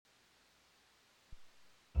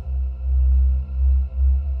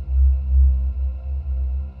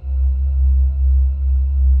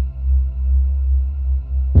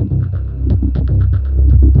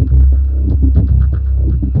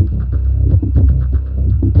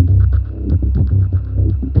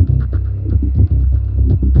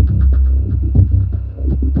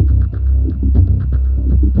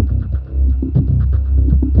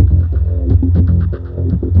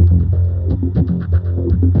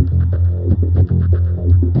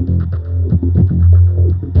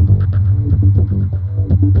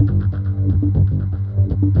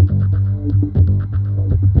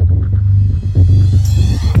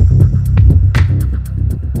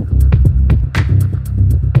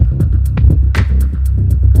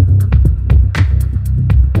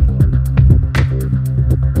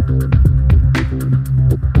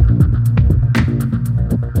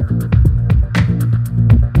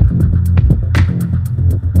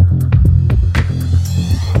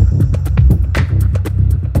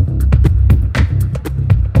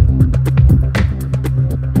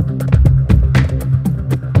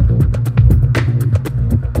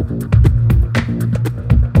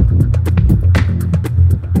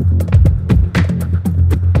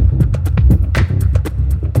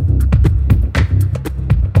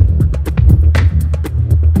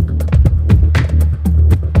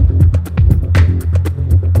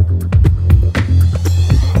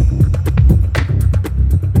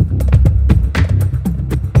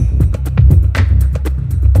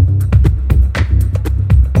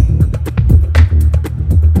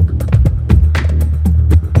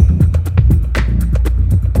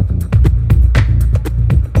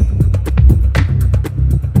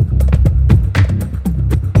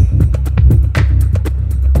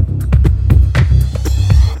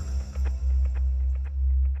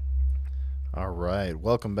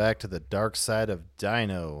welcome back to the dark side of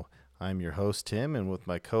Dino. I'm your host, Tim, and with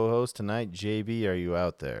my co host tonight, JB. Are you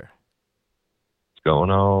out there? What's going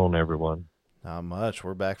on, everyone? Not much.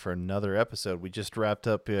 We're back for another episode. We just wrapped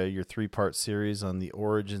up your three-part series on the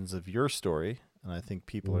origins of your story, and I think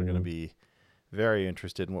people are going to Mm, be very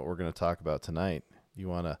interested in what we're going to talk about tonight. You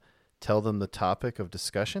want to tell them the topic of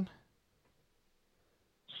discussion?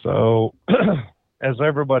 So, as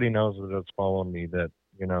everybody knows that's following me, that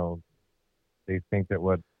they think that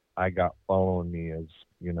what I got following me is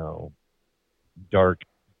dark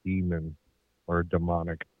demon or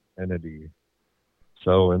demonic entity.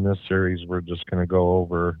 So, in this series, we're just going to go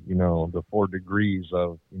over the 4 degrees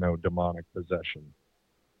of demonic possession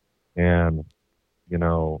and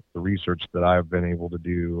the research that I've been able to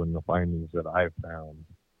do and the findings that I've found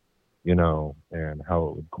and how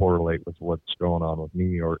it would correlate with what's going on with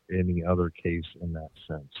me or any other case in that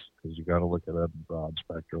sense. Because you got to look at a broad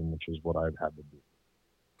spectrum, which is what I've had to do.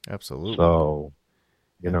 Absolutely. So,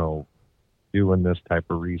 you Yeah. know, doing this type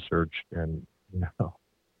of research and,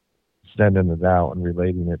 sending it out and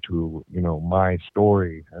relating it to, my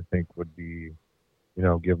story, I think would be,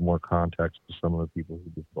 give more context to some of the people who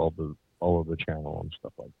just follow the channel and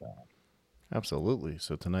stuff like that. Absolutely.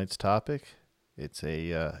 So tonight's topic, it's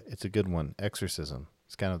a good one. Exorcism.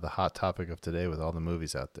 It's kind of the hot topic of today with all the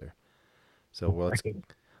movies out there. So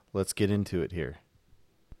let's get into it here.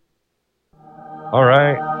 All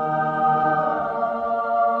right.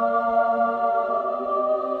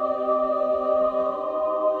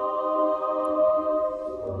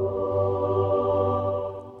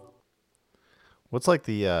 What's like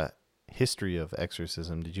the history of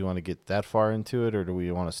exorcism? Did you want to get that far into it, or do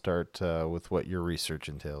we want to start with what your research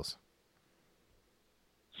entails?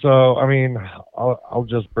 So, I mean, I'll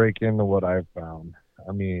just break into what I've found.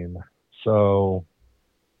 I mean, so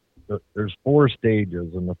there's 4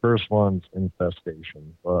 stages, and the first one's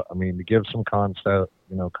infestation. But I mean, to give some concept,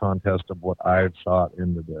 contest of what I've sought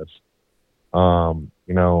into this,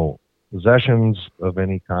 possessions of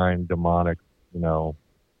any kind, demonic, you know,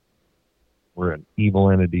 where an evil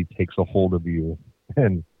entity takes a hold of you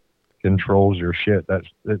and controls your shit.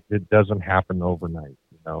 It doesn't happen overnight.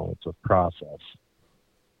 It's a process,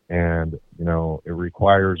 and it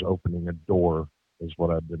requires opening a door, is what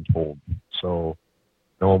I've been told. So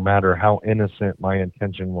no matter how innocent my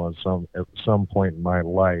intention was at some point in my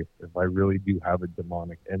life, if I really do have a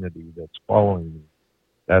demonic entity that's following me,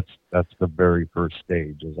 that's the very first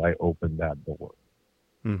stage, is I open that door.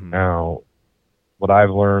 Mm-hmm. Now, what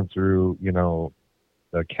I've learned through,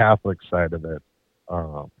 the Catholic side of it,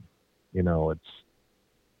 it's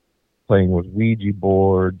playing with Ouija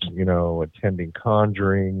boards, attending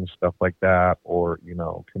conjurings, stuff like that, or,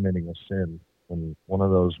 committing a sin. And one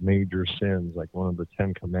of those major sins, like one of the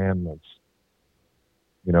 10 Commandments,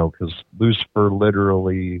 because Lucifer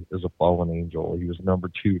literally is a fallen angel. He was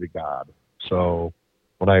number 2 to God. So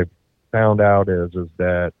what I found out is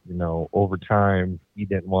that, over time he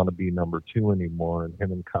didn't want to be number 2 anymore, and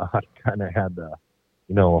him and God kind of had to,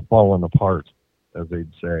 fallen apart, as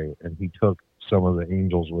they'd say, and he took some of the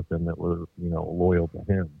angels with him that were, loyal to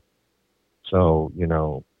him. So,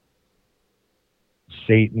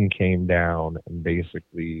 Satan came down, and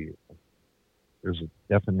basically there's a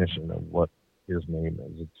definition of what his name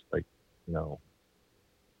is. It's like, you know,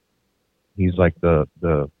 he's like the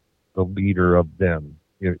leader of them.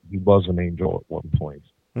 He was an angel at one point,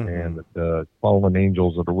 Mm-hmm. and the fallen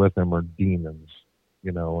angels that are with him are demons.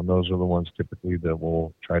 And those are the ones typically that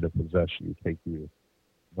will try to possess you, take you.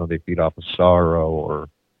 They feed off of sorrow, or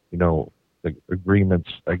you know the agreements.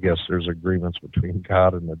 I guess there's agreements between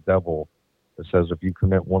God and the devil that says if you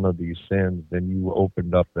commit one of these sins, then you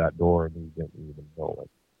opened up that door and you didn't even know it.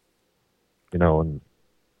 And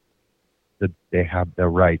they have the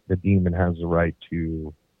right. The demon has the right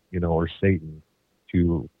to, or Satan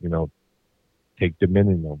to, take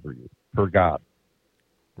dominion over you per God.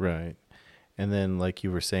 Right. And then, like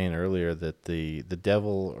you were saying earlier, that the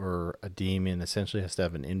devil or a demon essentially has to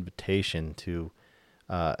have an invitation to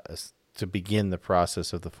begin the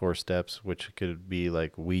process of the 4 steps, which could be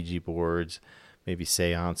like Ouija boards, maybe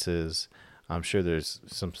seances. I'm sure there's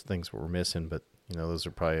some things we're missing, but those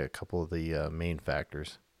are probably a couple of the main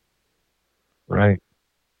factors. Right.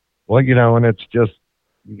 Well, and it's just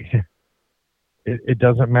it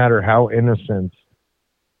doesn't matter how innocent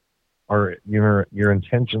or your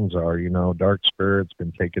intentions are. Dark spirits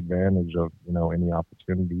can take advantage of any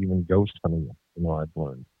opportunity, even ghost hunting. I've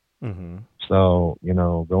learned. Mm-hmm. So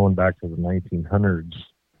going back to the 1900s,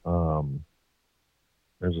 um,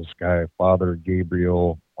 there's this guy, Father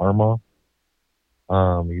Gabriel Arma.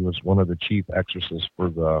 He was one of the chief exorcists for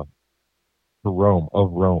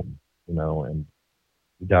Rome, and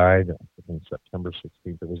He died on September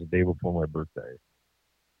 16th. It was the day before my birthday,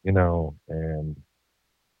 you know, and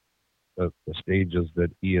the stages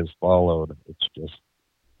that he has followed, it's just,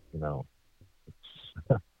 you know,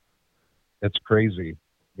 it's, it's crazy,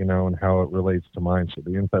 you know, and how it relates to mine. So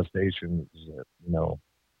the infestation is, you know,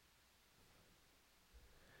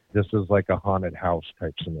 this is like a haunted house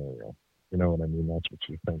type scenario. You know what I mean? That's what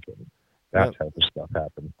you're thinking. That Yep. type of stuff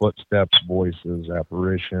happened. Footsteps, voices,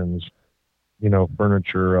 apparitions, you know,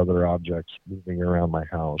 furniture, other objects moving around my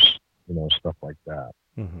house, you know, stuff like that.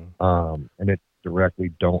 Hmm. And it directly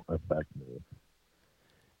don't affect me.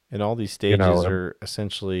 And all these You stages know, are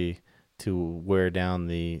essentially to wear down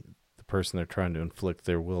the person they're trying to inflict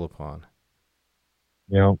their will upon,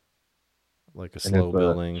 you know, like a and slow it's a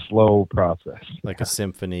building, slow process. like a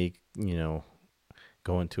symphony,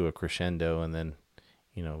 going to a crescendo and then,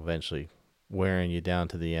 eventually wearing you down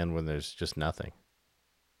to the end when there's just nothing.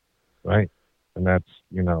 Right? And that's,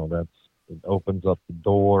 you know, that's it opens up the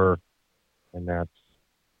door, and that's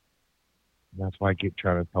why I keep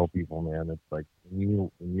trying to tell people, man. It's like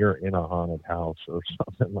when you're in a haunted house or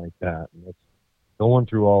something like that, and it's going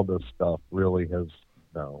through all this stuff really has, you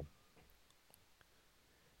know,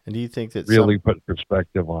 And do you think that really put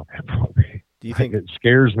perspective on it for me. do you Like think it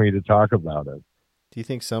scares me to talk about it. do you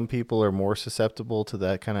think some people are more susceptible to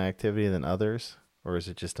that kind of activity than others, or is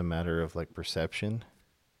it just a matter of like perception?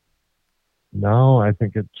 No, I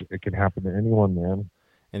think it can happen to anyone, man.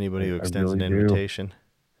 Anybody who I extends an really do. invitation.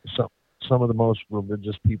 Some some of the most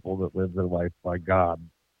religious people that live their life by God,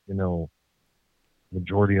 you know,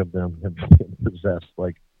 majority of them have been possessed.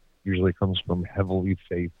 Like usually comes from heavily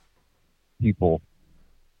faith people.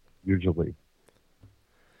 Usually,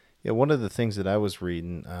 Yeah, one of the things that I was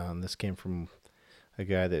reading, this came from a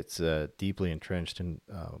guy that's deeply entrenched in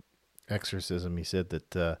exorcism. He said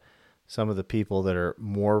that some of the people that are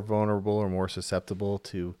more vulnerable or more susceptible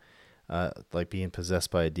to like being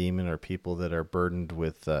possessed by a demon are people that are burdened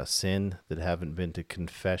with sin that haven't been to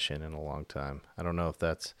confession in a long time. I don't know if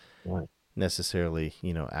that's right. necessarily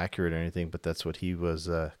accurate or anything, but that's what he was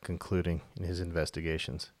concluding in his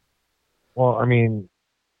investigations. Well, I mean,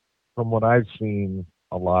 from what I've seen,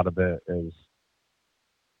 a lot of it is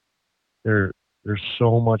there. There's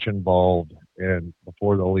so much involved, and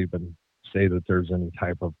before they'll even say that there's any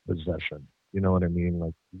type of possession, you know what I mean?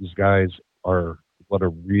 Like these guys are what a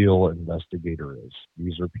real investigator is.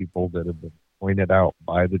 These are people that have been pointed out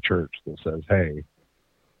by the church that says, "Hey,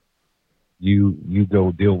 you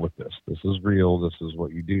go deal with this. This is real. This is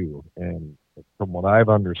what you do." And from what I've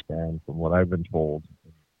understand, from what I've been told,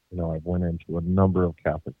 you know, I've went into a number of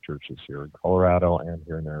Catholic churches here in Colorado and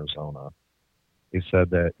here in Arizona. They said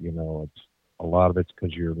that, you know, it's a lot of it's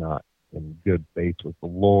because you're not in good faith with the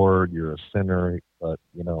Lord. You're a sinner, but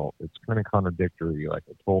you know, it's kind of contradictory. Like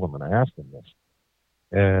I told them, and I asked them this,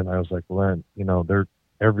 and I was like, well, then, you know, they're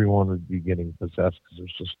everyone would be getting possessed because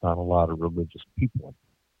there's just not a lot of religious people.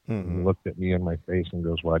 And he Mm-hmm. looked at me in my face and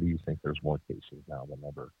goes, "Why do you think there's more cases now than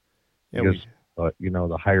ever?" Yeah, Because, we you know,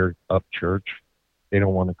 the higher up church, they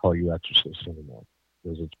don't want to call you exorcist anymore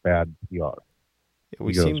because it's bad PR. yeah,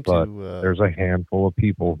 we He goes, seem "But to there's a handful of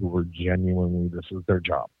people who are genuinely, this is their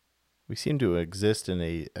job." we seem to exist in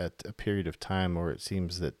a period of time where it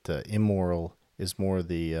seems that immoral is more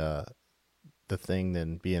the thing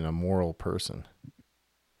than being a moral person.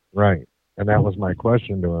 Right. And that was my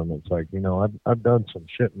question to him. It's like, you know, I've done some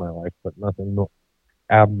shit in my life, but nothing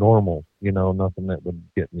abnormal, you know, nothing that would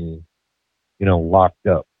get me, you know, locked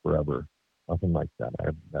up forever. Nothing like that.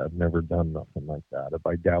 I've never done nothing like that. If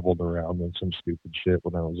I dabbled around in some stupid shit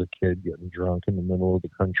when I was a kid, getting drunk in the middle of the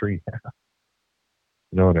country,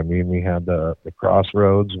 you know what I mean? We had the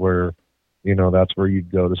crossroads where, you know, that's where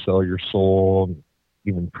you'd go to sell your soul and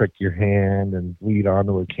even prick your hand and bleed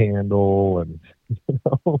onto a candle and you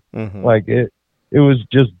know, Mm-hmm. like it was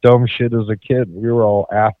just dumb shit as a kid. We were all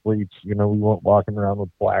athletes, you know, we weren't walking around with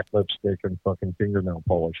black lipstick and fucking fingernail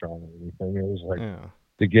polish on or anything. It was like Yeah.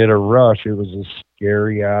 to get a rush, it was a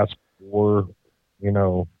scary ass you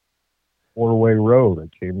know, 4-way road. I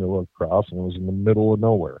came to across and it was in the middle of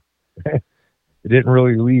nowhere. It didn't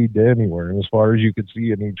really lead to anywhere. And as far as you could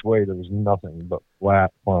see in each way, there was nothing but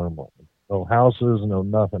flat farmland. No houses, no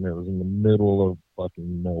nothing. It was in the middle of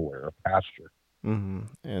fucking nowhere, a pasture. Mm-hmm.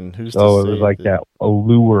 And who's to So it was say like that? that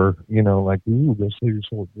allure, you know, like, ooh, go sell your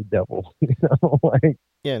soul to the devil. You know, like,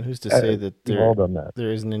 Yeah, and who's to say that we've all done that.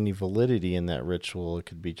 there isn't any validity in that ritual? It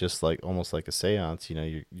could be just like almost like a séance.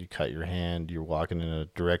 You cut your hand, you're walking in a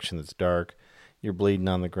direction that's dark, you're bleeding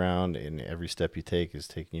on the ground, and every step you take is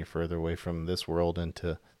taking you further away from this world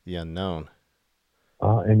into the unknown.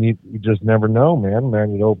 And you just never know, man.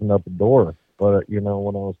 Man, you'd open up a door. But when I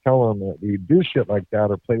was telling him that we do shit like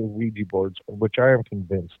that or play with Ouija boards, which I am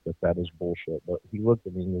convinced that that is bullshit. But he looked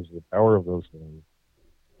at me and goes, "The power of those things,"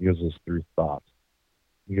 he goes, "is through thought."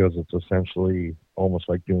 He goes, "It's essentially almost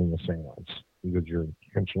like doing a seance." He goes, "You're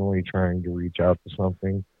intentionally trying to reach out to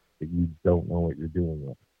something that you don't know what you're doing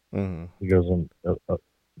with." Mm-hmm. He goes, "And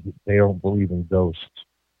they don't believe in ghosts."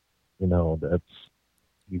 That's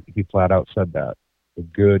he flat out said that. The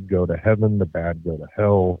good go to heaven, the bad go to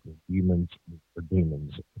hell, the demons are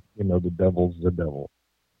demons. The devil's the devil.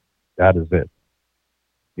 That is it.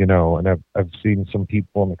 And I've seen some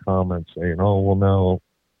people in the comments saying, "Oh, well, no,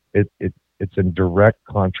 it's in direct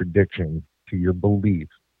contradiction to your belief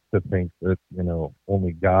to think that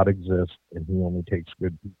only God exists and He only takes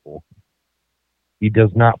good people. He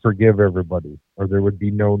does not forgive everybody, or there would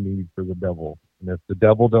be no need for the devil. And if the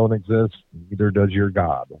devil don't exist, neither does your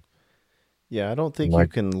God." Yeah, I don't And think you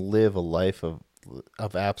like, can live a life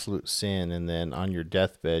of absolute sin and then on your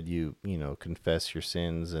deathbed you confess your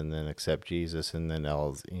sins and then accept Jesus and then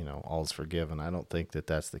all's forgiven. I don't think that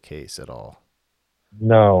that's the case at all.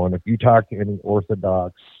 no. And if you talk to any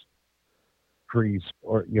Orthodox priest,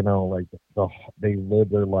 or like the they live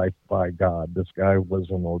their life by God. This guy was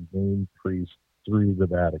an ordained priest through the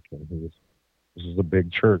Vatican. This is a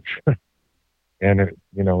big church, and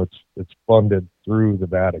it's funded through the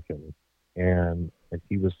Vatican. And like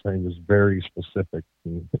he was saying, he was very specific.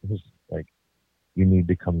 He was like, you need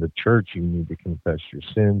to come to church, you need to confess your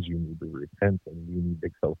sins, you need to repent, and you need to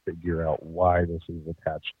go figure out why this is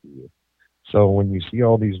attached to you. So when you see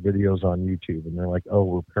all these videos on YouTube and they're like, "Oh,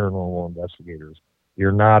 we're paranormal investigators,"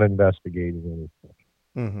 you're not investigating anything.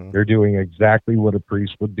 Mm-hmm. They're doing exactly what a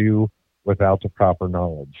priest would do without the proper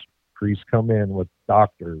knowledge. Priests come in with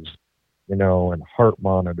doctors, and heart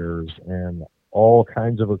monitors and all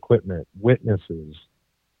kinds of equipment, witnesses.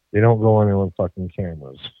 They don't go in there with fucking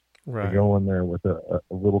cameras. They Right. go in there with a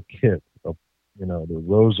little kit of, their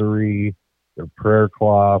rosary, their prayer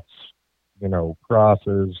cloths,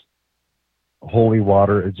 crosses, holy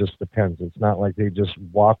water. It just depends. It's not like they just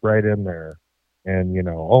walk right in there and,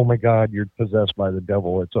 "Oh my God, you're possessed by the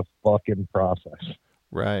devil." It's a fucking process.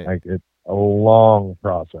 Right. Like, it's a long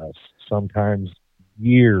process, sometimes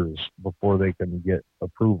years before they can get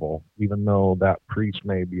approval, even though that priest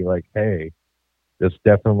may be like, "Hey, this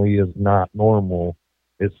definitely is not normal."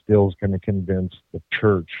 It still is going to convince the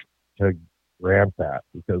church to grant that,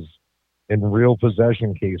 because in real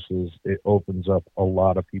possession cases, it opens up a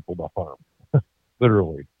lot of people to harm.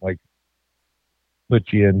 Literally, like,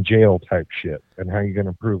 put you in jail type shit. And how are you going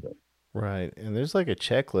to prove it? Right. And there's like a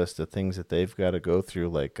checklist of things that they've got to go through,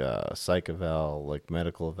 like psych eval, like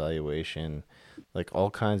medical evaluation, like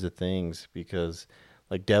all kinds of things, because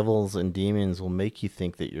like devils and demons will make you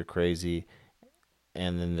think that you're crazy.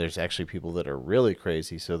 And then there's actually people that are really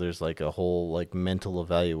crazy. So there's like a whole like mental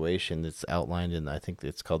evaluation that's outlined in, I think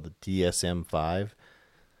it's called the DSM-5.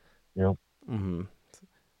 You know, Mm-hmm.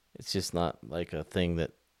 It's just not like a thing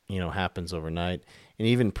that happens overnight. And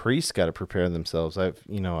even priests got to prepare themselves. I've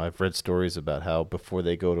read stories about how before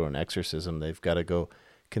they go to an exorcism, they've got to go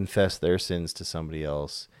confess their sins to somebody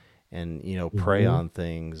else, and pray hmm on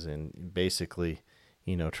things, and basically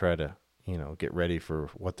try to get ready for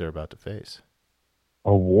what they're about to face.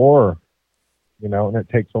 a war, and it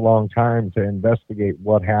takes a long time to investigate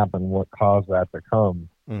what happened, what caused that to come.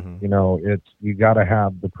 Mm-hmm. It's you got to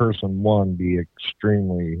have the person, one, be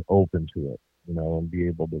extremely open to it, and be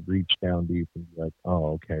able to reach down deep and be like,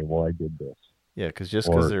 "Oh, okay, well, I did this," Yeah, because just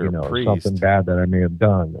because or they're a something priest, bad that I may have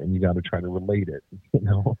done, and you got to try to relate it.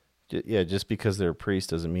 yeah, just because they're a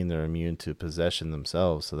priest doesn't mean they're immune to possession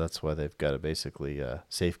themselves. So that's why they've got to basically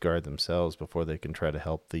safeguard themselves before they can try to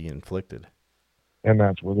help the inflicted. And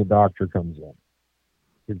that's where the doctor comes in.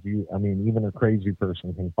 Because I mean, even a crazy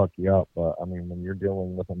person can fuck you up, but I mean, when you're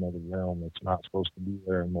dealing with another realm that's not supposed to be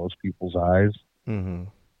there in most people's eyes, Mm-hmm.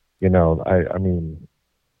 I mean,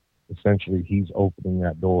 essentially, he's opening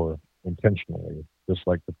that door intentionally, just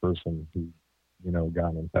like the person who,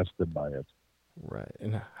 got infested by it. Right.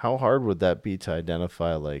 And how hard would that be to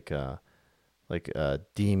identify like a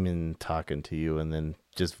demon talking to you and then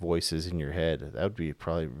just voices in your head? That would be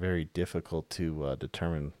probably very difficult to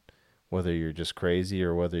determine whether you're just crazy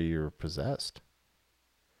or whether you're possessed.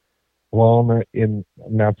 Well, and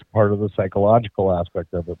that's part of the psychological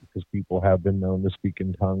aspect of it, because people have been known to speak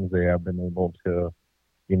in tongues. They have been able to,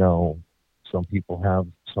 you know, some people have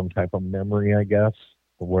some type of memory, I guess,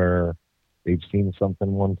 where they've seen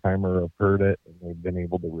something one time or have heard it and they've been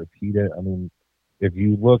able to repeat it. I mean, if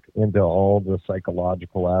you look into all the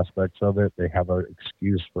psychological aspects of it, they have an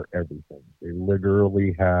excuse for everything. They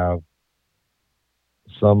literally have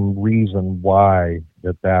some reason why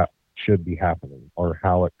that should be happening or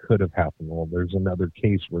how it could have happened. Well, there's another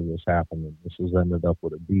case where this happened and this has ended up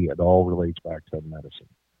with a B. It all relates back to medicine.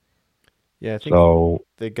 Yeah, I think So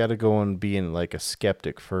they got to go and being like a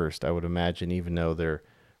skeptic first. I would imagine, even though their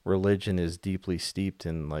religion is deeply steeped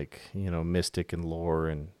in like mystic and lore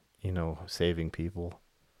and saving people.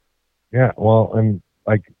 yeah, well, and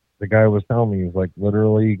like the guy was telling me, he's like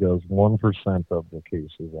literally he goes 1% of the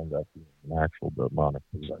cases end up being an actual demonic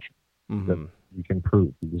possession that Mm-hmm. we can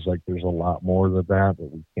prove. He's like, there's a lot more than that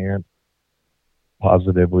we can't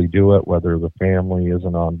positively do it. Whether the family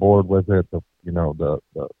isn't on board with it, the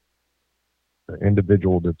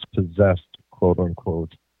individual that's possessed, quote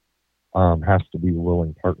unquote, has to be a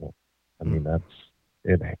willing partner. I mean, Mm-hmm. that's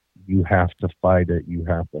it. You have to fight it. You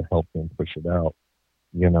have to help them push it out.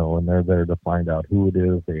 And they're there to find out who it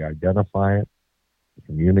is. They identify it,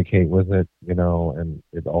 communicate with it, and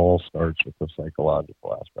it all starts with the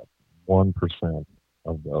psychological aspect. 1%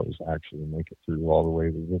 of those actually make it through all the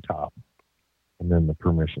way to the top, and then the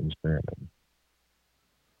permission's granted.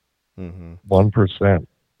 Mm-hmm. 1%.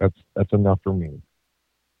 That's enough for me.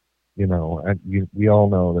 And we all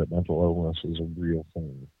know that mental illness is a real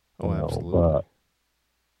thing. Oh, absolutely. But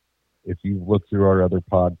if you look through our other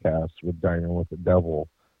podcasts with Dion with the Devil,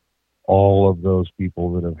 all of those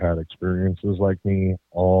people that have had experiences like me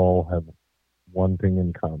all have one thing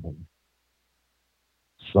in common: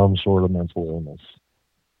 some sort of mental illness.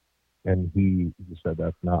 And he said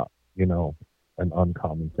that's not, an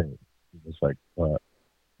uncommon thing. He was like, but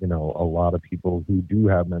a lot of people who do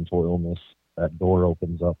have mental illness, that door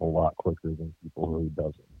opens up a lot quicker than people who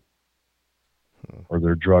doesn't. Hmm. Or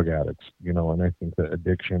they're drug addicts, and I think that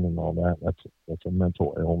addiction and all that's a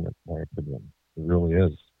mental ailment, in my opinion. It really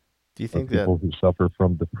is. Do you Or think that? people who suffer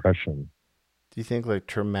from depression. Do you think like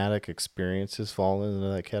traumatic experiences fall into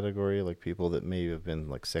that category? Like people that may have been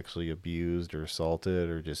like sexually abused or assaulted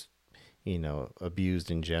or just abused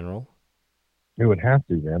in general. It would have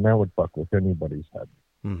to, man. That would fuck with anybody's head.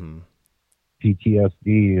 Mm-hmm.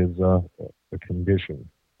 PTSD is a condition.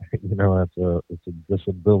 It's a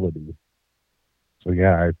disability. So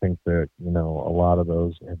yeah, I think that a lot of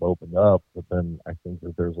those have opened up, but then I think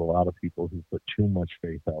that there's a lot of people who put too much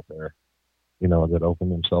faith out there, that open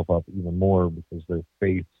themselves up even more because their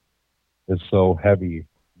faith is so heavy.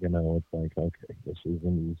 It's like, okay, this is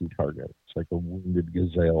an easy target. It's like a wounded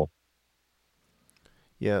gazelle.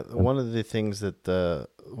 Yeah, And one of the things that the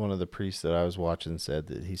one of the priests that I was watching said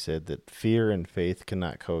that he said that fear and faith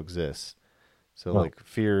cannot coexist. So no, like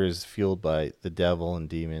fear is fueled by the devil and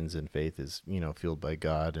demons, and faith is fueled by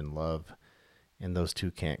God and love, and those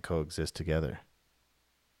two can't coexist together.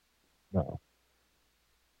 no.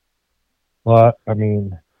 But I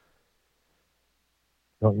mean,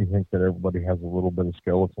 don't you think that everybody has a little bit of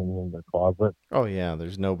skeleton in their closet? Oh yeah,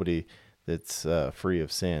 there's nobody that's free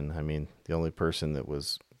of sin. I mean, the only person that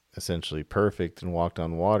was essentially perfect and walked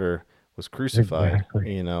on water was crucified.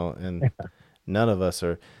 Exactly. And none of us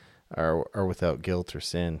are without guilt or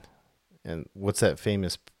sin. And what's that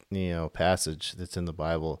famous passage that's in the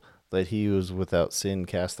Bible? Let he who is without sin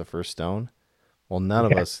cast the first stone. Well,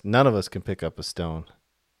 Yeah. none of us can pick up a stone.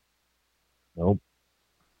 Nope.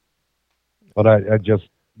 But I just,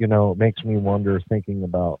 it makes me wonder thinking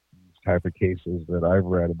about these type of cases that I've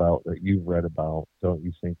read about, that you've read about. Don't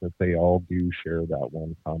you think that they all do share that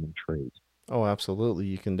one common trait? Oh, absolutely.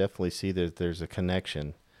 You can definitely see that there's a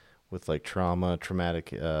connection with like trauma,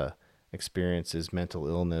 traumatic experiences, mental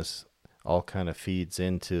illness, all kind of feeds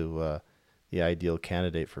into the ideal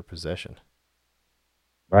candidate for possession.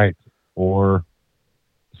 Right. Or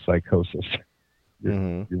psychosis. You're,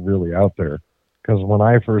 Mm-hmm. you're really out there. Because when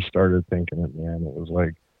I first started thinking it, man, it was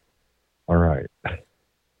like, all right,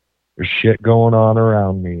 there's shit going on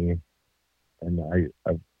around me, and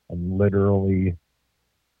I'm literally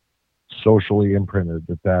socially imprinted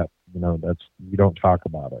that's you don't talk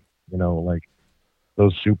about it. Like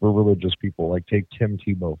those super religious people, like take Tim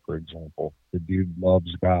Tebow for example. The dude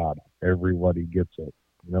loves God. Everybody gets it.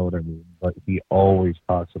 You know what I mean? But he always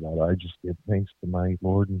talks about it. I just give thanks to my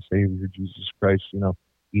Lord and Savior Jesus Christ.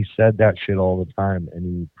 He said that shit all the time, and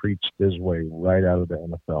he preached his way right out of the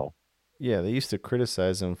NFL. Yeah, they used to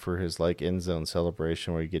criticize him for his like end zone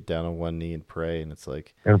celebration where you get down on one knee and pray, and it's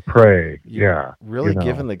like And pray, you're yeah, really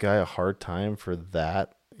giving the guy a hard time for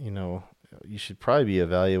that. You should probably be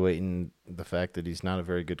evaluating the fact that he's not a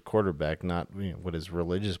very good quarterback, not what his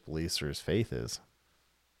religious beliefs or his faith is.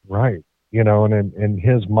 right. And in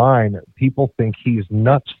his mind, people think he's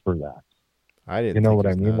nuts for that. I You didn't know think what he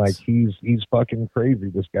I was mean? Like nuts. he's fucking crazy.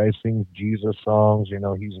 This guy sings Jesus songs.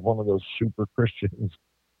 He's one of those super Christians,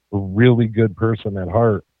 a really good person at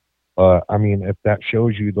heart. I mean, if that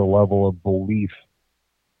shows you the level of belief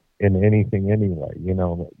in anything anyway. You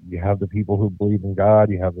know, you have the people who believe in God,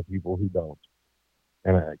 you have the people who don't,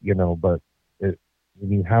 and you know, but it,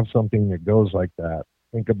 when you have something that goes like that,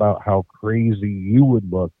 think about how crazy you would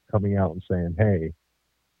look coming out and saying, "Hey,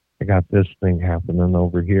 I got this thing happening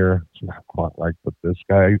over here. It's not quite like what this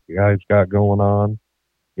guy's got going on."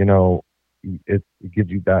 You know, it gives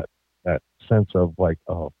you that sense of like,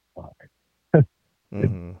 oh fuck, it,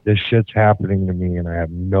 Mm-hmm. this shit's happening to me, and I have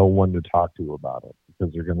no one to talk to about it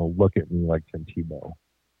because they're gonna look at me like Tim Tebow.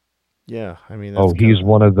 Yeah, I mean that's Oh, kind he's of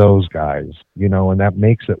one of those guys, you know, and that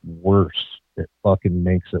makes it worse. It fucking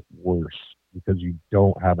makes it worse because you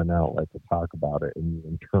don't have an outlet to talk about it and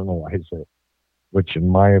you internalize it. Which, in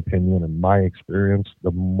my opinion and my experience,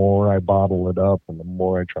 the more I bottle it up and the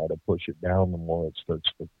more I try to push it down, the more it starts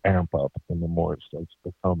to amp up and the more it starts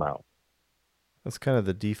to come out. that's kind of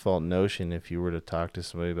the default notion. If you were to talk to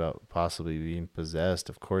somebody about possibly being possessed,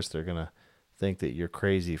 of course they're gonna think that you're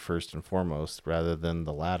crazy first and foremost, rather than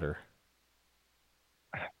the latter.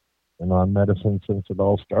 And on medicine, since it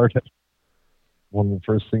all started, one of the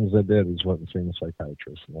first things I did is went and seen a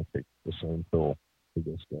psychiatrist, and I take the same pill to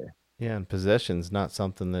this day. Yeah, and possession's not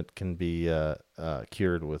something that can be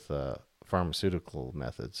cured with pharmaceutical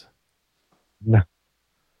methods. No,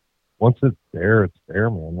 once it's there,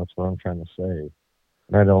 man. That's what I'm trying to say.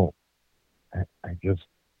 And I don't, I just,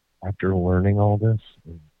 after learning all this,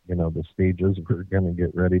 you know, the stages we're going to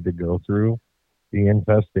get ready to go through, the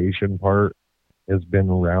infestation part has been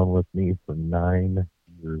around with me for 9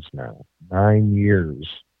 years now. 9 years.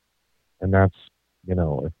 And that's, you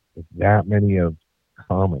know, if that many of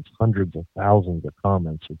comments, hundreds of thousands of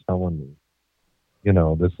comments are telling me, you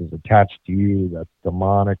know, this is attached to you, that's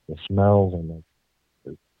demonic, the smells and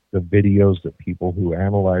the videos that people who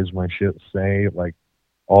analyze my shit say, like,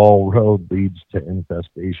 all road leads to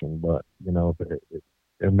infestation. But, you know,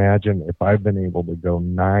 imagine if I've been able to go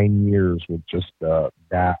 9 years with just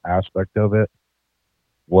that aspect of it,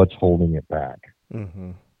 what's holding it back?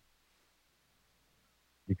 Mm-hmm.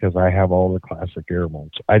 Because I have all the classic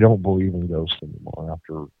ailments. I don't believe in ghosts anymore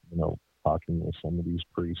after, you know, talking with some of these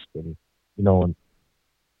priests and, you know, and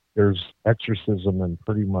there's exorcism in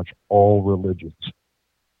pretty much all religions.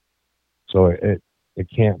 So it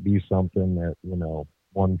can't be something that, you know,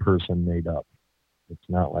 one person made up. It's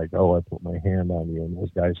not like, oh, I put my hand on you and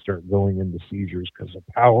those guys start going into seizures because the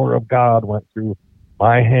power of God went through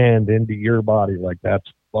my hand into your body. Like that's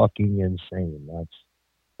fucking insane.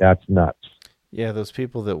 That's nuts. Yeah, those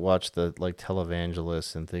people that watch the like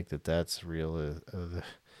televangelists and think that that's real,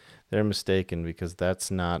 they're mistaken because that's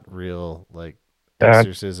not real like That's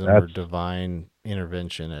exorcism or that's divine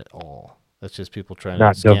intervention at all. That's just people trying to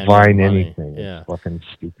not scam you out of divine money. anything. It's Yeah, fucking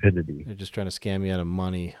stupidity. they're just trying to scam you out of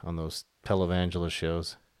money on those televangelist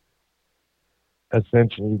shows.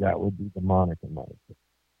 Essentially, that would be demonic in my opinion.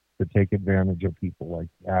 To take advantage of people like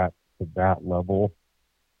that to that level,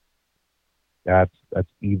 that's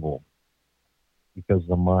evil because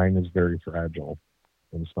the mind is very fragile,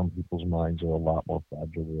 and some people's minds are a lot more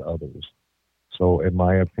fragile than others. So, in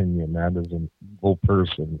my opinion, that is an evil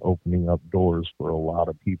person opening up doors for a lot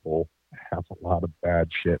of people to have a lot of bad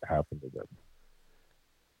shit happen to them.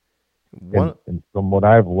 One, And from what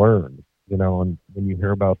I've learned, you know, and when you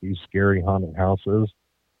hear about these scary haunted houses,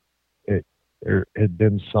 it there had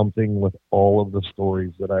been something with all of the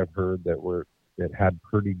stories that I've heard that had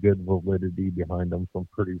pretty good validity behind them from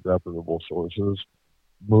pretty reputable sources.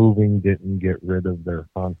 Moving didn't get rid of their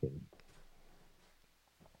haunting.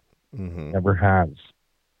 mm-hmm. Never has.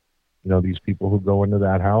 You know, these people who go into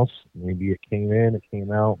that house, maybe it came in, it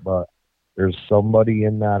came out, but there's somebody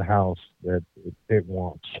in that house that it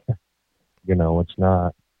wants. You know, it's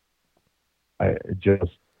not. It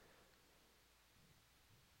just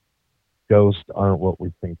ghosts aren't what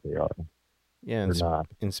we think they are. Yeah, They're not.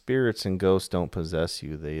 and spirits and ghosts don't possess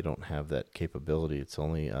you. They don't have that capability. It's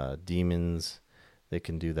only demons that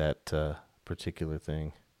can do that particular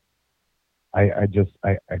thing. I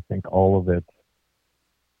think all of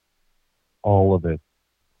it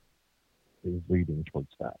is leading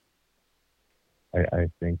towards that. I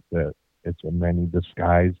think that it's a many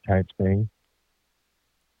disguise type thing.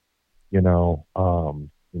 You know,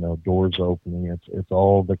 doors opening. It's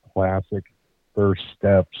all the classic first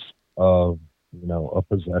steps of, you know, a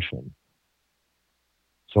possession.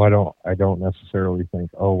 So I don't necessarily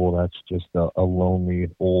think, oh well, that's just a lonely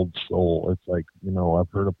old soul. It's like, you know, I've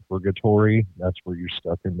heard of purgatory. That's where you're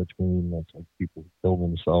stuck in between. That's like people who kill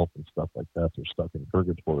themselves and stuff like that. They're stuck in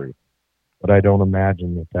purgatory. But I don't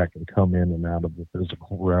imagine that that can come in and out of the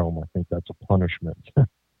physical realm. I think that's a punishment.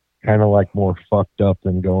 Kind of like more fucked up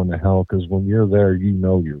than going to hell because when you're there, you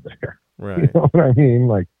know you're there. You Right. know what I mean?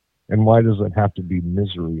 Like And why does it have to be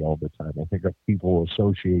misery all the time? I think that people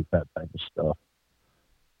associate that type of stuff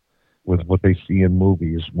with what they see in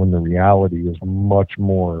movies when the reality is much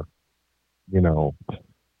more, you know,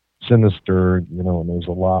 sinister, and there's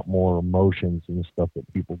a lot more emotions and stuff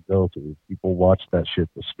that people go through. People watch that shit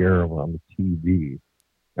to scare them on the TV.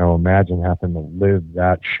 Now imagine having to live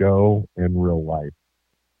that show in real life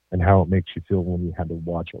and how it makes you feel when you had to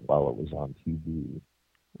watch it while it was on TV.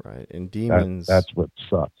 Right. And That's what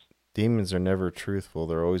sucks. demons are never truthful.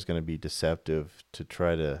 They're always going to be deceptive to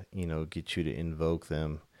try to, get you to invoke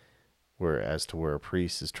them. Where a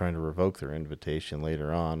priest is trying to revoke their invitation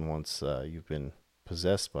later on once you've been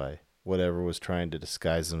possessed by whatever was trying to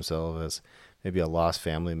disguise themselves as maybe a lost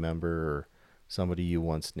family member or somebody you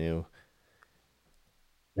once knew.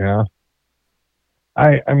 Yeah.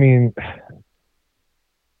 I mean,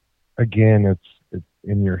 again, it's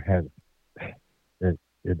in your head.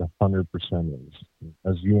 It 100% is.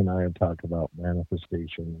 As you and I had talked about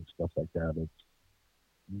manifestation and stuff like that, it's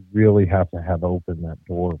you really have to have open that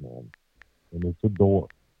door, man. And it's a door.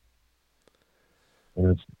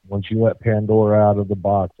 And it's once you let Pandora out of the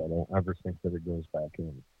box, I don't ever think that it goes back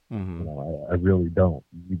in. Mm-hmm. I really don't.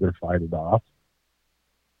 You either fight it off,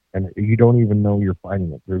 and you don't even know you're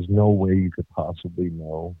fighting it. There's no way you could possibly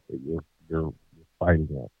know that you're fighting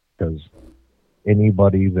it because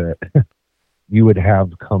anybody that you would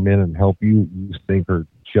have come in and help you, you think are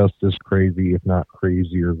just as crazy, if not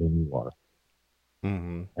crazier than you are.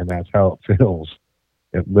 Mm-hmm. And that's how it feels.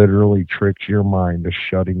 It literally tricks your mind to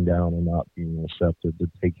shutting down and not being receptive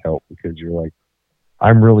to take help because you're like,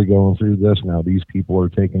 I'm really going through this now. These people are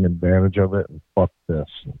taking advantage of it, and fuck this.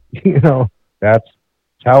 That's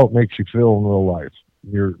how it makes you feel in real life.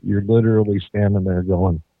 You're literally standing there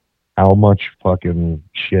going, how much fucking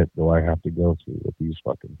shit do I have to go through with these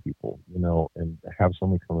fucking people? And have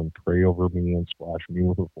someone come and pray over me and splash me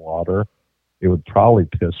with water, it would probably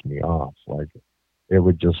piss me off. Like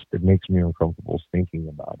it makes me uncomfortable thinking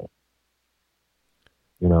about it.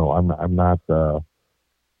 I'm not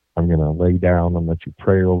I'm gonna lay down and let you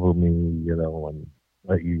pray over me, and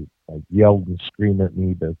let you like yell and scream at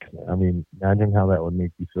me. But I mean, imagine how that would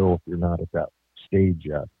make you feel if you're not at that stage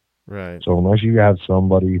yet. Right. So unless you have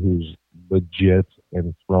somebody who's legit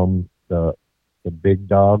and from the big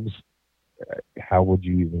dogs, how would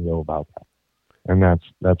you even go about that? And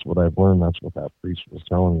that's what I've learned. That's what that priest was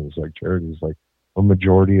telling me. He's like, Charity's like, a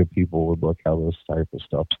majority of people would look how this type of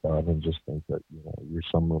stuff's done and just think that you're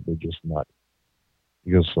some religious nut.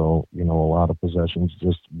 Because so a lot of possessions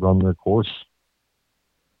just run their course,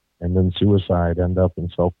 and then suicide end up in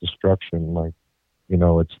self destruction. Like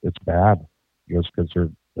it's bad just because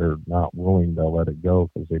they're not willing to let it go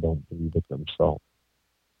because they don't believe it themselves.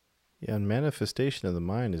 Yeah, and manifestation of the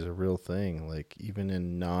mind is a real thing. Like even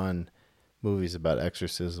in non movies about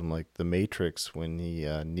exorcism, like The Matrix, when he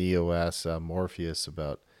Neo asks Morpheus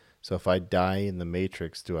about, so if I die in the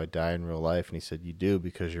Matrix, do I die in real life? And he said, you do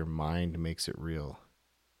because your mind makes it real.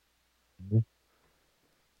 Mm-hmm.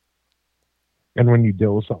 And when you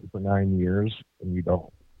deal with something for 9 years and you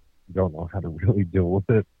don't know how to really deal with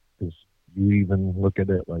it because you even look at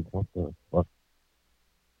it like, what the fuck?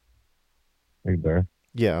 Are you there?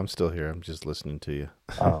 Yeah, I'm still here. I'm just listening to you.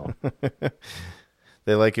 Oh,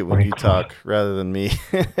 They like it when like you talk rather than me.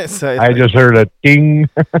 So I just heard a ding.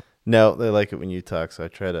 no, they like it when you talk. So I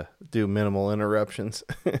try to do minimal interruptions.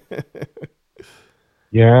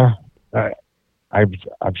 Yeah, I, I've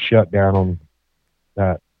shut down on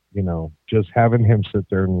that. Just having him sit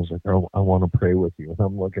there and was like, "Oh, I want to pray with you," and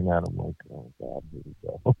I'm looking at him like, "Oh God, here we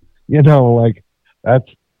go." Like that's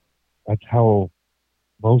that's how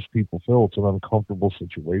most people feel. It's an uncomfortable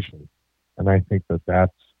situation, and I think that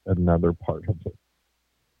that's another part of it.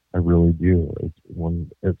 I really do. It's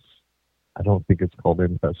when it's. I don't think it's called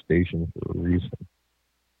infestation for a reason.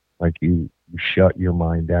 Like you shut your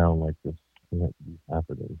mind down, like this can't be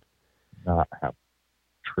happening, not happen,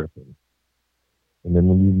 tripping. And then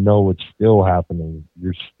when you know it's still happening,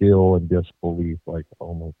 you're still in disbelief, like,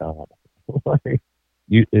 oh my God. Like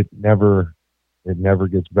it never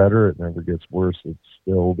gets better, it never gets worse. It's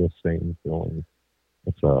still the same feeling.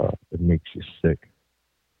 It makes you sick.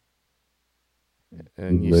 You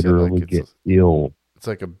And you said like literally get ill, it's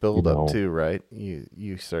like a you build up know. too, right?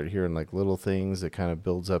 You start hearing like little things that kind of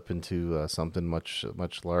builds up into something much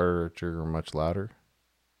larger or much louder.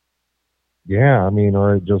 Yeah, I mean,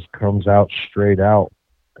 or it just comes out straight out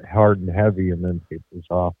hard and heavy and then tapers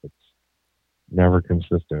off. It's never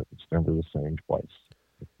consistent. It's never the same twice.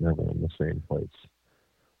 It's never in the same place.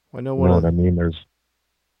 I know You one know of what I mean? There's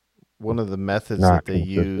one of the methods that not they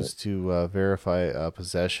consistent. use to verify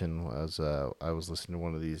possession was I was listening to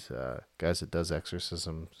one of these guys that does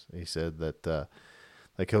exorcisms. He said that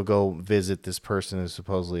like he'll go visit this person who's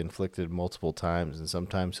supposedly inflicted multiple times, and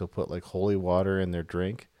sometimes he'll put like holy water in their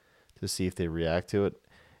drink to see if they react to it,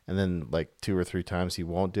 and then like two or three times he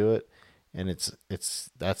won't do it, and it's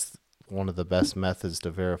that's one of the best methods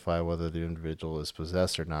to verify whether the individual is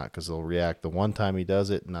possessed or not, because they'll react the one time he does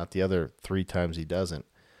it, not the other three times he doesn't.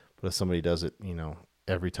 But if somebody does it,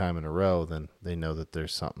 every time in a row, then they know that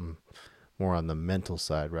there's something more on the mental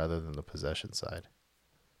side rather than the possession side.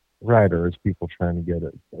 Right, or is people trying to get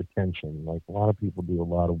attention? Like a lot of people do a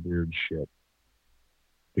lot of weird shit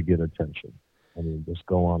to get attention. I mean, just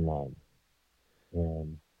go online,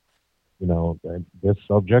 and this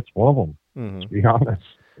subject's one of them. Mm-hmm. To be honest,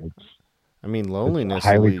 it's I mean, it's loneliness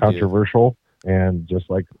will highly lead you. controversial, and just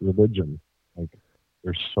like religion, like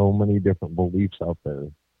there's so many different beliefs out there.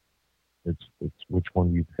 It's which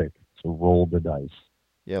one you pick. So roll the dice.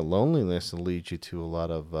 Yeah, loneliness will lead you to a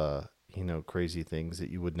lot of crazy things that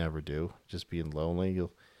you would never do. Just being lonely,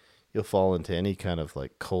 you'll fall into any kind of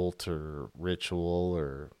like cult or ritual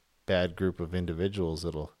or bad group of individuals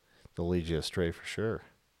that'll they'll lead you astray for sure.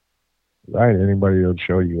 Right? Anybody would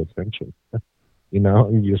show you attention.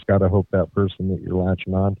 You just got to hope that person that you're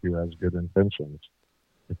latching onto has good intentions.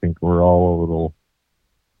 I think we're all a little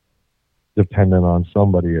dependent on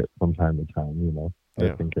somebody from time to time.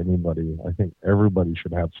 Yeah, I think everybody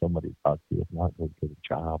should have somebody to talk to. If not, go get a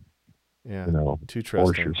job. yeah, You know, too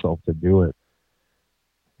force trusting. yourself to do it.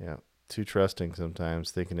 Yeah, too trusting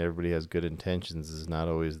sometimes. Thinking everybody has good intentions is not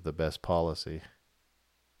always the best policy.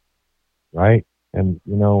 Right? And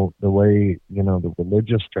the way the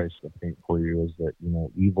religious tries to paint for you is that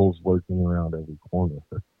evil's lurking around every corner.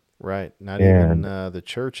 Right. Not even And the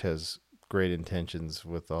church has great intentions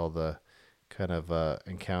with all the kind of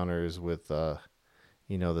encounters with the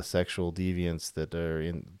sexual deviants that are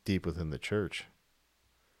in deep within the church.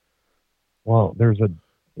 well, there's a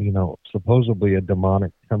supposedly a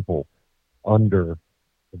demonic temple under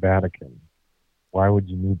the Vatican. Why would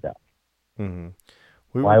you need that? Hmm.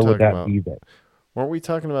 We were Why would talking that about be there? weren't we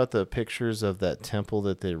talking about the pictures of that temple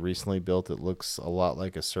that they recently built that looks a lot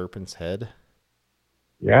like a serpent's head?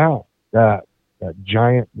 Yeah, that that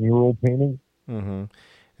giant mural painting. Hmm.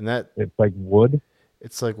 And that It's like wood.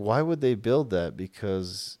 it's like, why would they build that?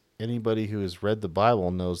 Because anybody who has read the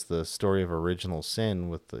Bible knows the story of original sin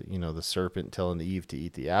with the serpent telling Eve to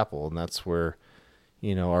eat the apple, and that's where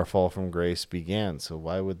our fall from grace began. So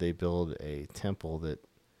why would they build a temple that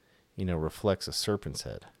reflects a serpent's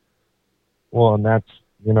head? Well, and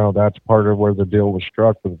that's part of where the deal was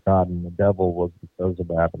struck with God and the devil was because of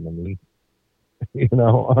Adam and Eve.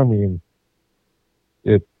 I mean,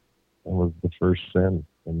 it was the first sin,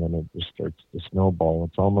 and then it just starts to snowball.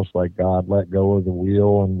 It's almost like God let go of the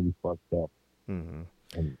wheel and we fucked up. Hmm.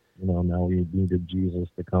 And now we needed Jesus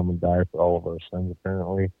to come and die for all of our sins,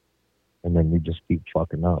 apparently, and then we just keep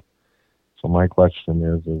fucking up. So my question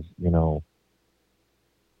is,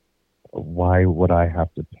 why would I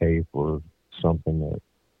have to pay for something that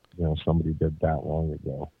somebody did that long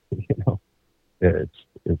ago? It's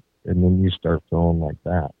it, and then you start feeling like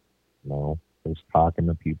that. Just talking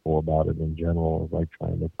to people about it in general is like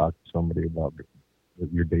trying to talk to somebody about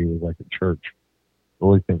that your day was like a church.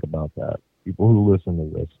 Really think about that. People who listen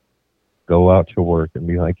to this go out to work and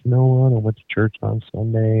be like, you know what, I went to church on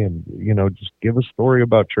Sunday, and just give a story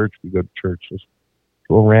about church. We go to church just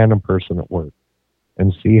to a random person at work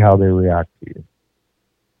and see how they react to you.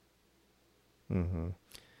 Hmm.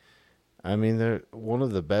 I mean, they're one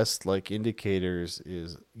of the best like indicators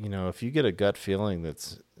is if you get a gut feeling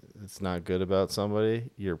that's not good about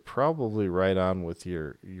somebody, you're probably right on with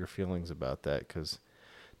your feelings about that. Because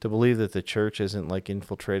to believe that the church isn't like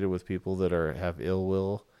infiltrated with people that are have ill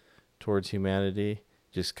will towards humanity,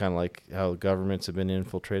 just kind of like how governments have been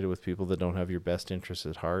infiltrated with people that don't have your best interests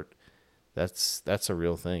at heart. That's a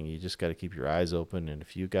real thing. You just got to keep your eyes open, and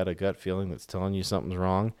if you got a gut feeling that's telling you something's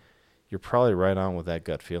wrong, you're probably right on with that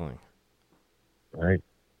gut feeling. Right?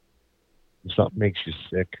 If something makes you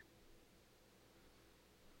sick,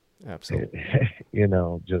 Absolutely.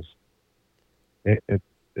 just it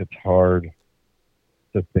it's hard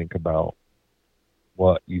to think about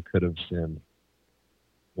what you could have sinned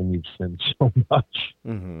when you've sinned so much.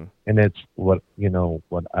 Mm-hmm. And it's what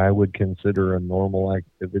I would consider a normal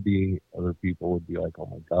activity. Other people would be like, "Oh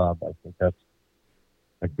my God!" I think that's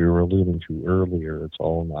like we were alluding to earlier. It's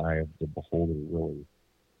all in the eye of the beholder. Really,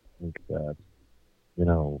 I think that you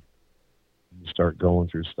know you start going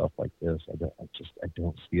through stuff like this. I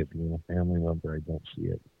don't see it being a family member. I don't see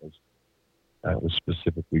it because I was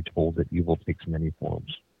specifically told that evil takes many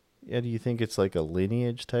forms. Yeah, do you think it's like a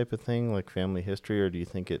lineage type of thing, like family history, or do you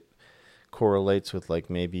think it correlates with like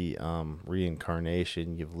maybe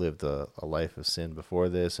reincarnation? You've lived a life of sin before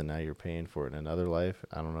this, and now you're paying for it in another life.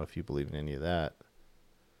 I don't know if you believe in any of that.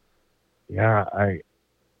 Yeah, I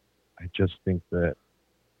just think that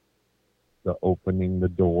the opening the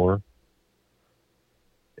door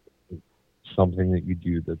is something that you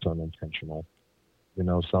do that's unintentional. You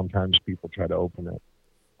know, sometimes people try to open it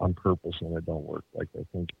on purpose and it don't work. Like I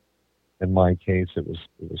think in my case, it was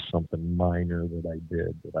something minor that I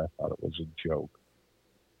did that I thought it was a joke.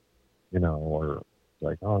 You know, or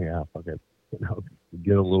like, oh yeah, fuck it. You know, you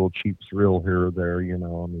get a little cheap thrill here or there. You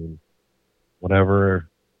know, I mean, whatever.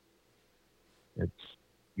 It's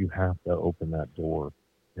you have to open that door,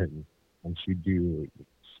 and once you do, it's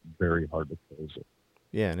very hard to close it.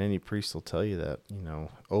 Yeah, and any priest will tell you that,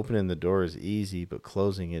 opening the door is easy, but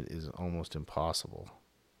closing it is almost impossible.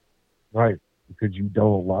 Right, because you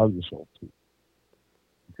don't allow yourself to,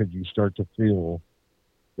 because you start to feel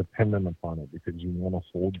dependent upon it, because you want to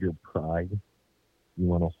hold your pride, you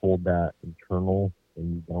want to hold that internal,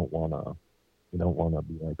 and you don't want to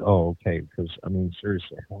be like, oh, okay, because I mean,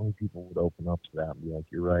 seriously, how many people would open up to that and be like,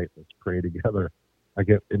 you're right, let's pray together?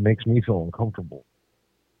 It makes me feel uncomfortable.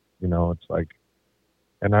 You know, it's like,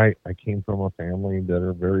 and I came from a family that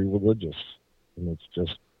are very religious, and it's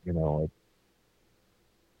just, you know,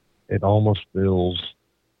 it almost feels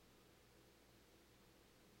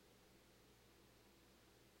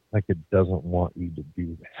like it doesn't want you to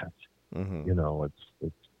do that. Hmm. You know,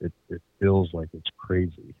 it feels like it's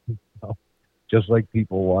crazy. You know? Just like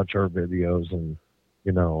people watch our videos and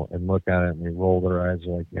and look at it and they roll their eyes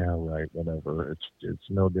like, yeah, right, whatever. It's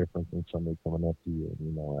no different than somebody coming up to you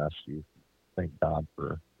and ask you, thank God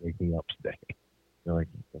for waking up today. You're like,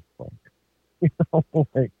 what the fuck?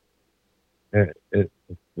 Like it's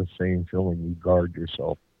the same feeling. You guard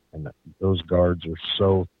yourself, and those guards are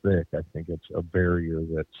so thick. I think it's a barrier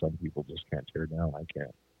that some people just can't tear down. I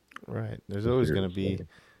can't. Right. There's always going to be Seriously.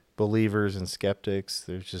 believers and skeptics.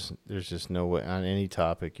 There's just no way on any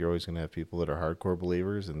topic. You're always going to have people that are hardcore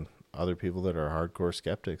believers and other people that are hardcore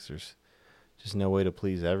skeptics. There's just no way to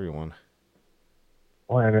please everyone.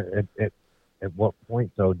 Well, and at what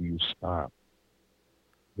point though do you stop?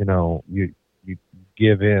 You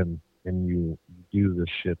give in and you do the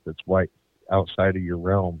shit that's white outside of your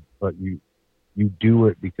realm, but you do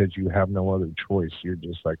it because you have no other choice. You're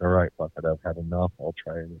just like, all right, fuck it, I've had enough. I'll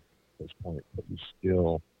try it at this point, but you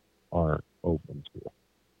still aren't open to it.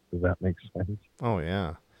 Does that make sense? Oh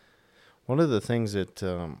yeah. One of the things that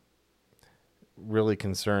really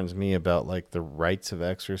concerns me about like the rites of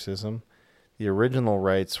exorcism, the original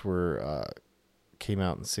rites were came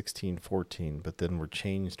out in 1614, but then were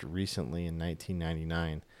changed recently in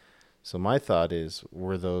 1999. So my thought is,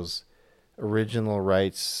 were those original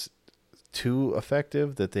rites too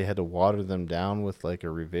effective that they had to water them down with like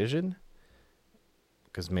a revision?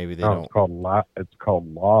 Because maybe they No, it's don't. called It's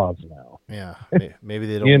called laws now. Yeah, maybe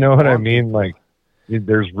they You don't know what I want mean? people. Like,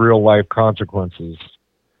 there's real life consequences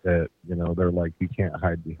that they're like, you can't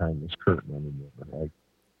hide behind this curtain anymore. Like,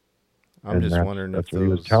 I'm and just that's wondering if that's what he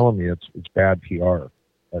was those. telling me. It's bad PR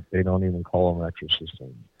that they don't even call them exorcists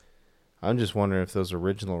anymore. I'm just wondering if those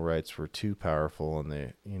original rites were too powerful,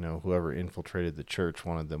 and whoever infiltrated the church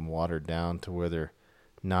wanted them watered down to where they're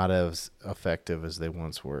not as effective as they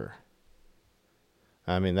once were.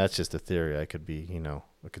 I mean, that's just a theory. I could be,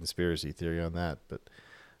 a conspiracy theory on that, but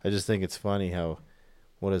I just think it's funny how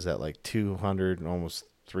what is that, like 200 and almost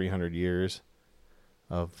 300 years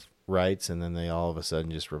of rites, and then they all of a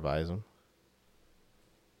sudden just revise them.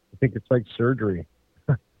 I think it's like surgery.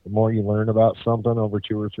 The more you learn about something over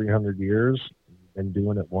 200 or 300 years, and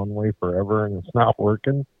doing it one way forever, and it's not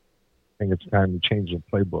working, I think it's time to change the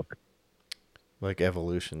playbook. Like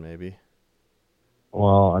evolution, maybe.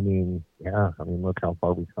 Well, I mean, yeah, I mean, look how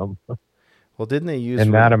far we come Well,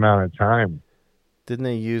 in that amount of time. didn't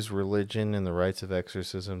they use religion and the rites of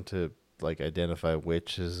exorcism to like identify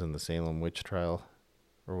witches in the Salem witch trial?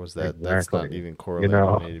 Or was that's not Exactly. even You correlated?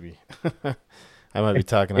 know, Maybe. I might be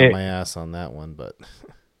talking out it, my ass on that one, but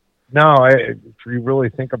no, if you really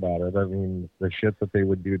think about it, I mean, the shit that they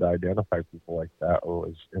would do to identify people like that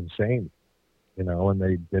was insane. And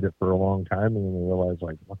they did it for a long time, and then they realized,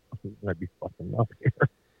 like, what might be fucking up here.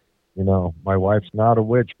 My wife's not a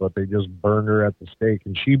witch, but they just burned her at the stake,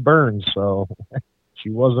 and she burned, so she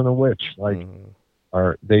wasn't a witch. Like, mm,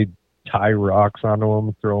 or they tie rocks onto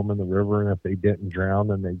them, throw them in the river, and if they didn't drown,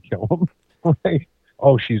 then they'd kill them. Like,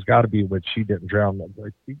 oh, she's got to be a witch. She didn't drown. I'm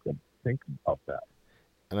like, you can think about that.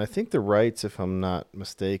 and I think the rites, if I'm not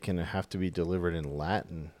mistaken, have to be delivered in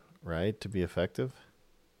Latin, right, to be effective.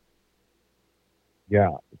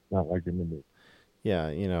 Yeah, it's not like in the movie. Yeah,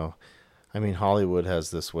 I mean, Hollywood has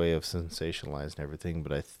this way of sensationalizing everything,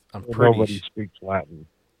 but I'm Well, pretty nobody speaks Latin.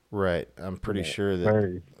 right. I'm You pretty know, sure that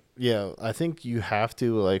very yeah, I think you have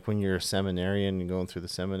to like when you're a seminarian and going through the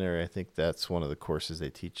seminary. I think that's one of the courses they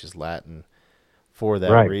teach is Latin for that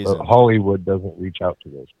right, but reason. Hollywood doesn't reach out to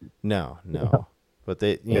those people. No, You know, no. But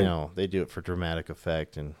they, and they do it for dramatic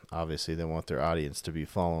effect, and obviously they want their audience to be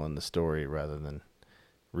following the story rather than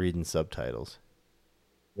reading subtitles.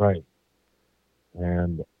 right,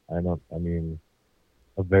 and I don't. I mean,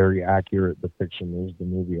 a very accurate depiction is the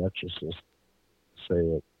movie Exorcist. Say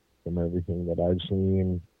it from everything that I've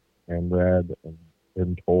seen and read and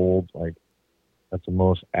been told. Like that's the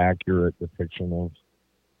most accurate depiction of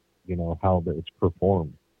how that it's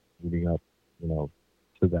performed, leading up, you know,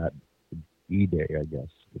 to that D-Day. I guess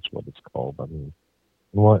it's what it's called. I mean,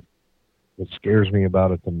 what scares me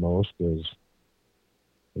about it the most is,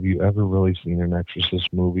 have you ever really seen an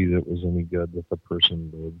Exorcist movie that was any good that the person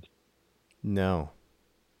lived? No.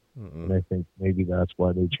 And Mm-mm. I think maybe that's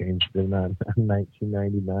why they changed it in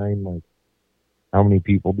 1999. Like, how many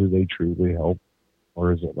people do they truly help?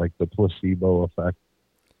 Or is it like the placebo effect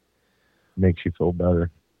makes you feel better?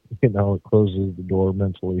 It closes the door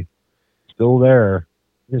mentally. Still there.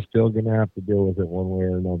 You're still going to have to deal with it one way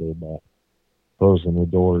or another, but closing the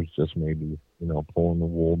doors just maybe, pulling the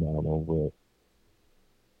wool down over it.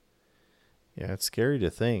 Yeah, it's scary to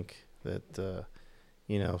think that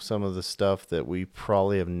some of the stuff that we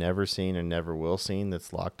probably have never seen or never will seen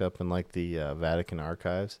that's locked up in like the Vatican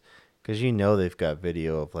archives, because they've got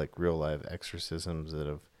video of like real live exorcisms that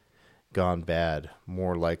have gone bad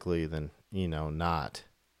more likely than not.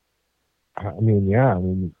 I mean, yeah, I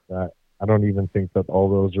mean, I don't even think that all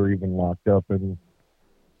those are even locked up in,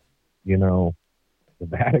 you know, the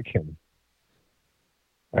Vatican.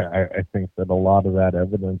 I think that a lot of that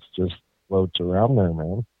evidence just floats around there,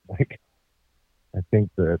 man. Like, I think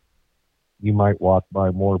that you might walk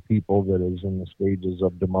by more people that is in the stages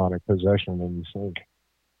of demonic possession than you think.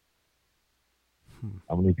 Hmm.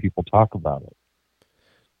 How many people talk about it?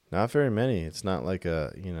 Not very many. It's not like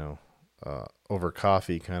a over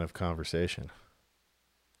coffee kind of conversation.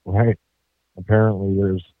 Right? Apparently,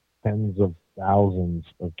 there's tens of thousands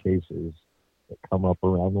of cases that come up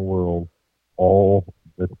around the world all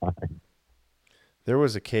the time. There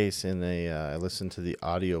was a case in a I listened to the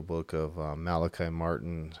audiobook of Malachi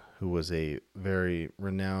Martin, who was a very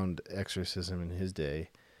renowned exorcism in his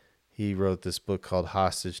day. He wrote this book called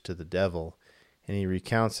Hostage to the Devil, and he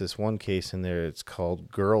recounts this one case in there. It's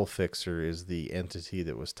called Girl Fixer is the entity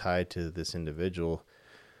that was tied to this individual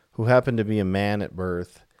who happened to be a man at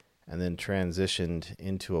birth and then transitioned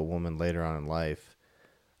into a woman later on in life.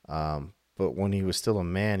 But when he was still a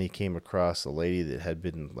man, he came across a lady that had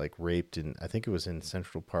been like raped in, I think it was in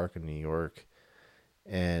Central Park in New York.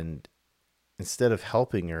 And instead of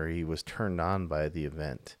helping her, he was turned on by the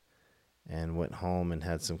event and went home and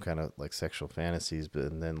had some kind of like sexual fantasies. But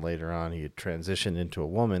and then later on, he had transitioned into a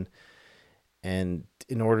woman. And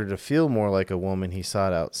in order to feel more like a woman, he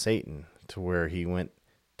sought out Satan, to where he went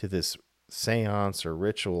to this seance or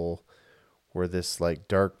ritual where this like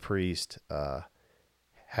dark priest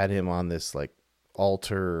had him on this like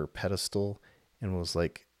altar or pedestal and was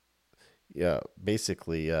like, yeah,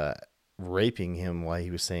 basically raping him while he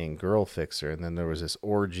was saying girl fixer. And then there was this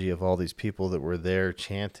orgy of all these people that were there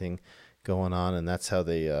chanting going on. And that's how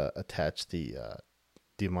they attached the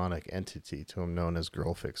demonic entity to him, known as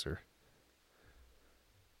girl fixer.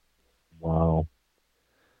 Wow.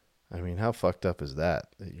 I mean, how fucked up is that?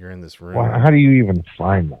 That you're in this Well, room. how do you even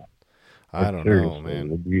find that? I Like, don't know, seriously,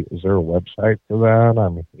 man. is there a website for that? I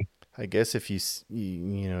mean, I guess if you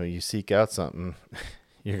seek out something,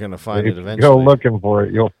 you're gonna find if it you go eventually. looking for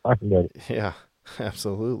it, you'll find it. Yeah,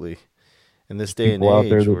 absolutely. In this There's day and people out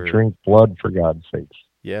there age that where drink blood, for God's sakes.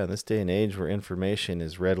 yeah, in this day and age where information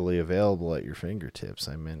is readily available at your fingertips,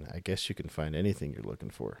 I mean, I guess you can find anything you're looking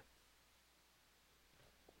for.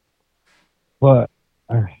 But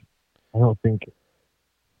I don't think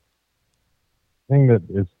thing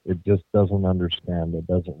that it just doesn't understand, it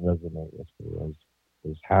doesn't resonate with me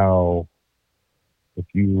is how, if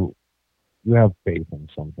you have faith in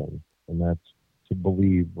something, and that's to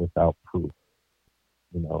believe without proof.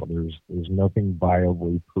 There's nothing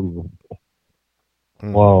viably provable.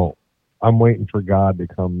 Mm-hmm. Well, I'm waiting for God to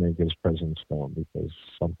come make his presence known because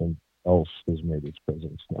something else has made his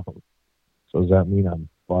presence known. So does that mean I'm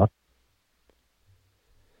fucked?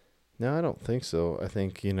 No, I don't think so. I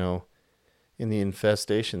think, in the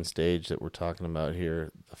infestation stage that we're talking about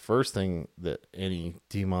here, the first thing that any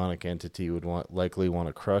demonic entity would likely want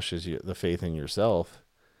to crush is the faith in yourself,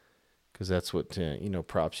 because that's what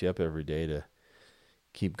props you up every day to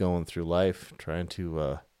keep going through life trying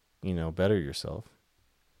to better yourself.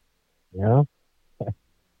 Yeah,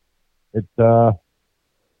 it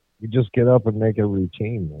you just get up and make a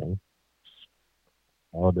routine, man.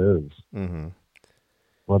 How it is. Mhm.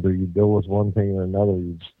 Whether you deal with one thing or another,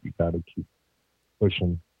 you got to keep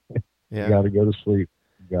pushing. You Yeah. got to go to sleep.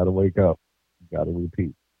 You got to wake up. You got to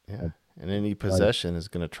repeat. Yeah. That's, And that's any life. possession is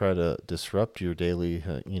going to try to disrupt your daily,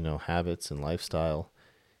 habits and lifestyle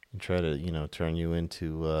and try to, turn you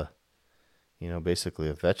into, basically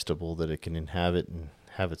a vegetable that it can inhabit and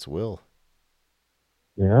have its will.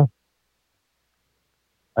 Yeah,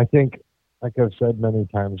 I think, like I've said many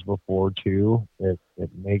times before too, it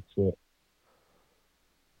makes it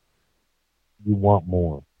you want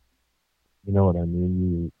more. You know what I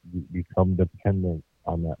mean? You become dependent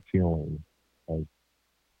on that feeling. Like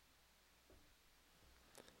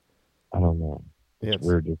I don't know. Yeah, It's it's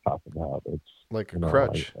weird to talk about. It's like a you know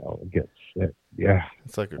crutch. I'll get sick. Yeah,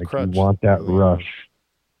 It's like a like you crutch, want that really and rush, truly.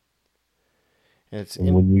 And it's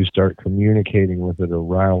and when you start communicating with it or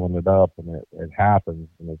riling it up, and it happens,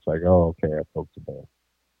 and it's like, oh, okay, I poked a bear.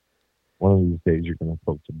 One of these days, you're gonna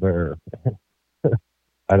poke the bear.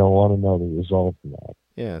 I don't want to know the result of that.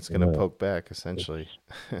 yeah, it's And gonna poke back essentially.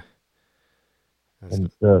 it's That's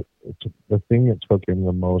and the thing that took him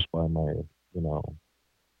the most by my know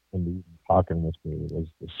and he talking with me was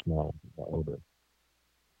the smell, the odor,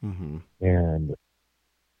 mm-hmm. and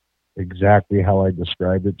exactly how I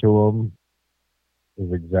described it to him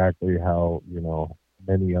is exactly how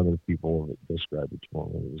many other people have described it to him.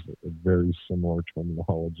 It was a very similar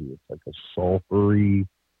terminology. It's like a sulfury.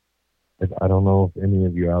 I don't know if any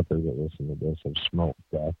of you out there that listen to this have smelt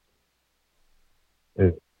death.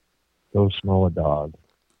 It, go smell a dog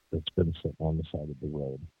that's been sitting on the side of the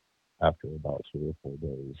road after about 3 or 4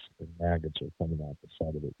 days, and maggots are coming out the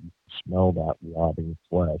side of it. You can smell that rotting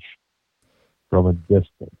flesh from a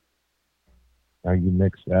distance. Now you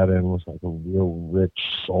mix that in with like a real rich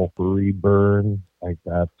sulfury burn, like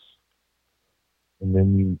that's, and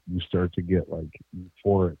then you start to get like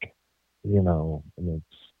euphoric, and and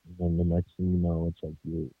then the next thing you know, it's like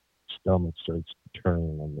your stomach starts to turn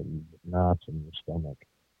and then you get knots in your stomach.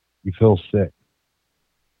 You feel sick,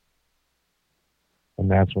 and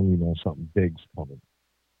that's when you know something big's coming.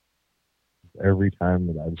 Every time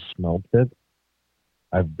that I've smelt it,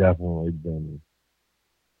 I've definitely knew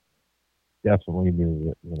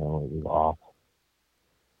that it was off.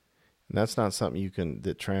 And that's not something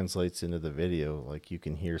that translates into the video. Like you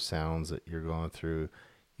can hear sounds that you're going through,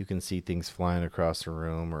 you can see things flying across the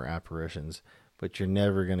room or apparitions, but you're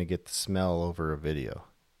never gonna get the smell over a video.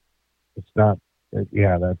 It's not.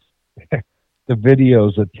 Yeah, that's the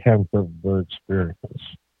video's a tenth of the experience.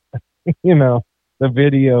 you know, the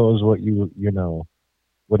video is what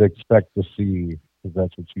would expect to see because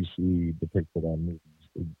that's what you see depicted on movies.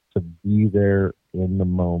 To be there in the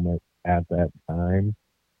moment at that time,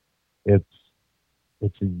 it's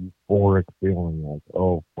it's a euphoric feeling like,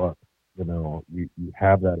 oh fuck, you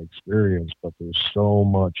have that experience, but there's so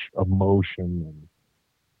much emotion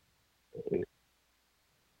and it,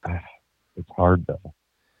 it's hard to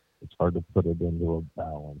put it into a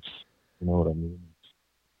balance. You know what I mean?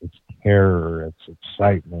 It's terror, it's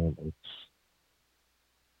excitement, it's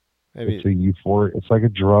Maybe a euphoria. It's like a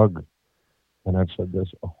drug, and I've said this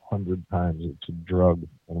 100 times. It's a drug,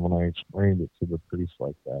 and when I explained it to the priest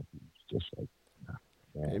like that, he was just like, nah,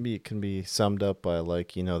 man, maybe it can be summed up by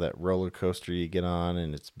like, that roller coaster you get on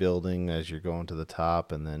and it's building as you're going to the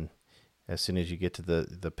top, and then as soon as you get to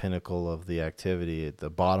the pinnacle of the activity, the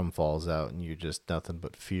bottom falls out and you're just nothing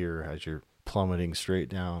but fear as you're plummeting straight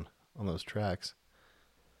down on those tracks.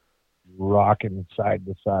 rocking side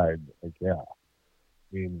to side. Like, yeah,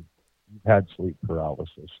 I mean, you've had sleep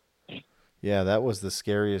paralysis, Yeah, that was the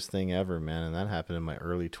scariest thing ever, man. And that happened in my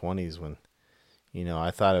early 20s when,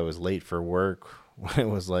 I thought I was late for work when it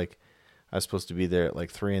was like I was supposed to be there at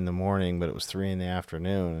like 3 in the morning, but it was 3 in the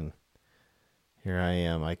afternoon. And here I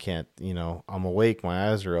am. I can't, I'm awake. My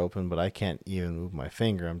eyes are open, but I can't even move my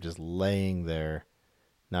finger. I'm just laying there,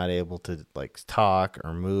 not able to like talk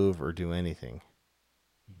or move or do anything.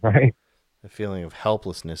 right? The feeling of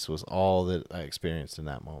helplessness was all that I experienced in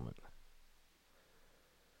that moment.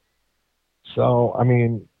 So, I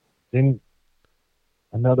mean, then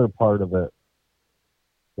another part of it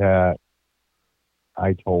that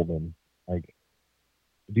I told him, like,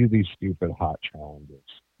 do these stupid hot challenges.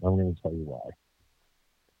 I'm going to tell you why.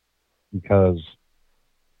 Because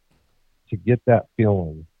to get that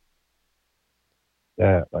feeling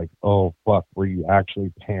that, like, oh, fuck, where you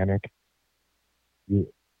actually panic,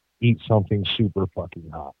 you eat something super fucking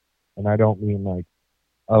hot. And I don't mean like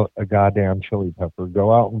a goddamn chili pepper.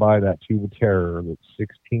 Go out and buy that tube of terror that's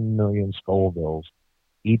 16 million Scovilles.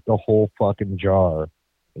 Eat the whole fucking jar,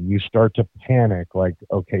 and you start to panic like,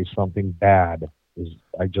 okay, something bad is.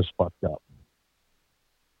 I just fucked up,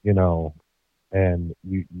 you know, and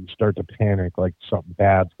you start to panic like something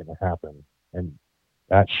bad's gonna happen, and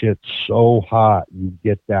that shit's so hot, you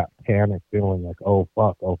get that panic feeling like, oh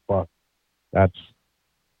fuck, oh fuck. That's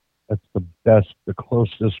that's the best, the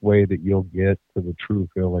closest way that you'll get to the true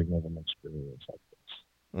feeling of an experience like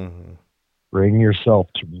this. Mm-hmm. Bring yourself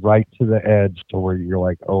right to the edge to where you're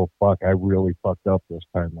like, oh fuck, I really fucked up this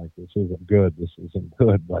time. Like this isn't good. This isn't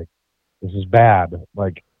good. Like this is bad.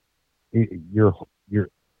 Like your your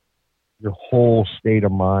your whole state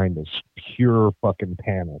of mind is pure fucking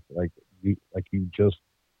panic. Like you just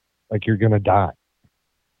like you're gonna die.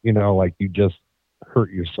 You know, like you just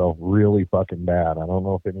hurt yourself really fucking bad. I don't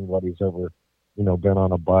know if anybody's ever, been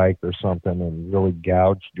on a bike or something and really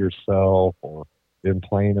gouged yourself, or been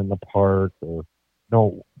playing in the park, or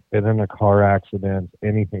been in a car accident,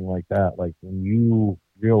 anything like that. Like when you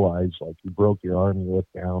realize like you broke your arm, you look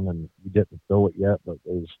down and you didn't feel it yet, but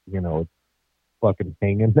there's, it's fucking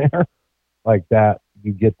hanging there like that,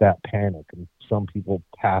 you get that panic and some people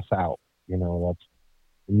pass out. That's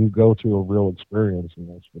when you go through a real experience, and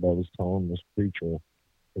that's what I was telling this preacher,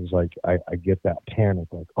 is like I get that panic,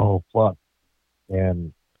 like, oh fuck.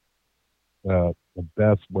 And the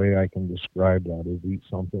best way I can describe that is eat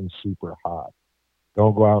something super hot.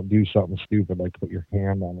 Don't go out and do something stupid like put your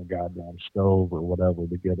hand on a goddamn stove or whatever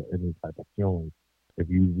to get any type of feeling. If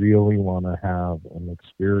you really want to have an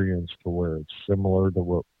experience to where it's similar to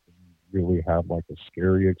what you really have, like a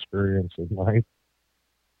scary experience in life,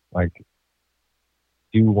 like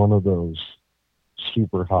do one of those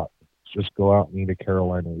super hot. Just go out and eat a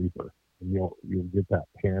Carolina Reaper, and you'll get that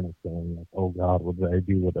panic feeling like, oh God, what did I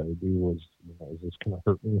do? What did I do? Is this gonna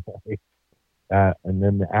hurt me? Like that, and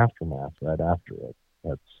then the aftermath right after it.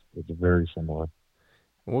 That's it's very similar.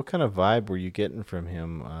 What kind of vibe were you getting from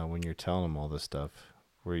him when you're telling him all this stuff?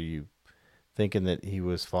 Were you thinking that he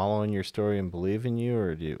was following your story and believing you,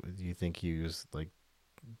 or do you think he was like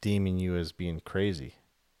deeming you as being crazy?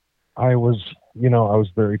 I was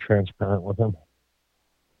very transparent with him.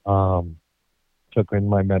 Um, Took in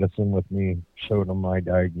my medicine with me, showed him my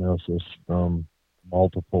diagnosis from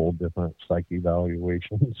multiple different psych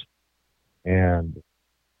evaluations, and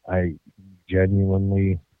I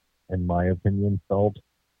genuinely, in my opinion, felt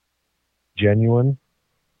genuine.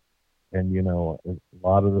 And a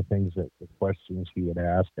lot of the things that the questions he would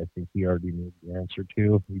ask, I think he already knew the answer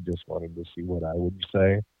to. He just wanted to see what I would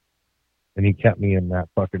say, and he kept me in that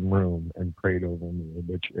fucking room and prayed over me,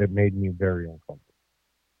 which it made me very uncomfortable.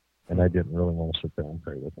 And I Hmm. didn't really want to sit there and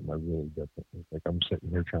pray with him. I really didn't. It's like I'm sitting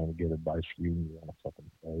here trying to get advice for you, and you want to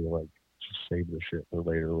fucking pray. Like, just save the shit for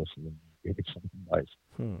later. Listen to me, get some advice.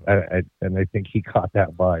 Hmm. And I think he caught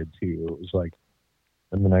that vibe too. It was like,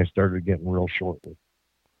 and then I started getting real short with,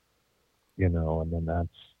 and then that's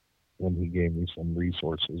when he gave me some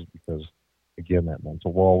resources, because again, that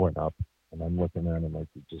mental wall went up, and I'm looking at him like,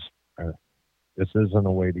 this isn't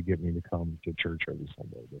a way to get me to come to church every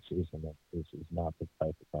Sunday. This is not the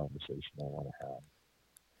type of conversation I want to have.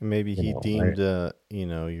 And maybe You he know, I deemed,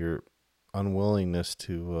 your unwillingness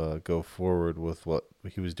to go forward with what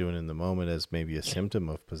he was doing in the moment as maybe a symptom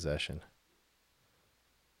of possession.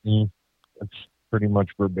 mm, That's pretty much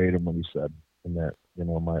verbatim what he said, and that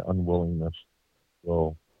my unwillingness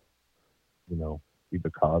will you know be the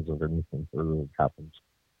cause of anything further that happens.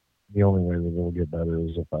 The only way that it'll get better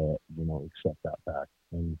is if I accept that fact.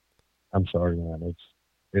 And I'm sorry, man,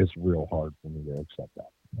 it's real hard for me to accept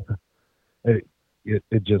that.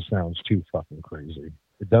 It just sounds too fucking crazy.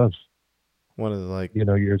 It does. One of the like,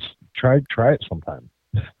 You're try it sometime.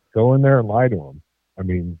 Go in there and lie to them. I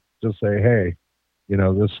mean, just say, hey,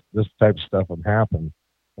 this type of stuff would happen.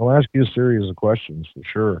 He'll ask you a series of questions for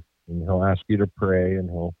sure, and he'll ask you to pray, and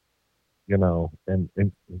he'll, and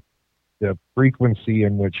the frequency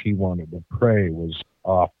in which he wanted to pray was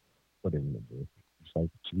off-putting to me. It's like,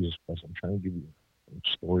 Jesus Christ, I'm trying to give you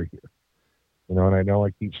a story here, and I know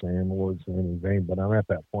I keep saying the words in vain, but I'm at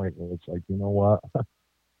that point where it's like, you know what,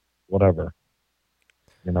 whatever.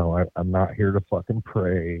 I'm not here to fucking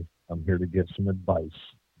pray. I'm here to get some advice.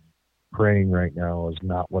 Praying right now is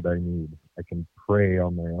not what I need. I can pray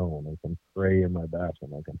on my own. I can pray in my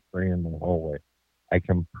bathroom. I can pray in my hallway. I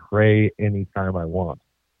can pray anytime I want.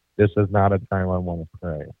 This is not a time I want to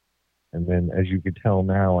pray. And then, as you could tell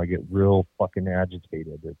now, I get real fucking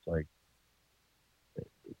agitated. It's like,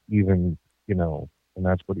 even, and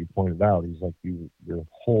that's what he pointed out. He's like, your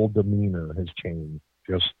whole demeanor has changed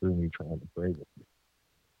just through me trying to pray with you.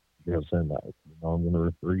 Because then I'm going to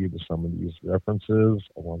refer you to some of these references.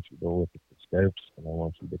 I want you to look at the scripts, and I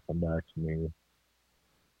want you to come back to me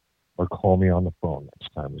or call me on the phone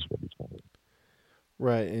next time. Is what he told me.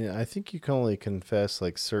 Right, and I think you can only confess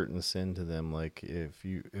like certain sin to them. Like if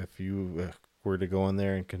you were to go in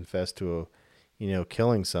there and confess to a,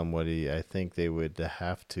 killing somebody, I think they would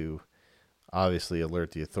have to obviously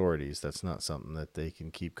alert the authorities. That's not something that they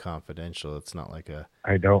can keep confidential. It's not like a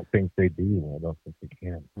I don't think they do. I don't think they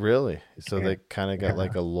can. really. They So they can't. kind of got Yeah.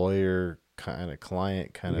 like a lawyer kind of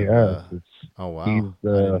client kind of. Yes. It's Oh he's wow,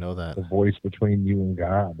 I didn't the know that. the voice between you and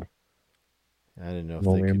God. I didn't know You can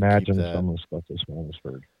if they only could keep imagine that. some of the stuff this man has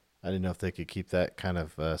heard. I didn't know if they could keep that kind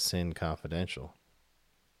of sin confidential.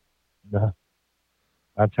 Yeah.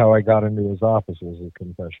 That's how I got into his office as a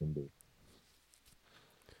confession booth.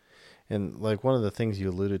 And like one of the things you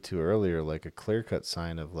alluded to earlier, like a clear cut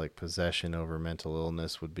sign of like possession over mental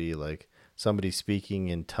illness would be like somebody speaking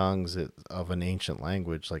in tongues of an ancient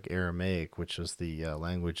language like Aramaic, which was the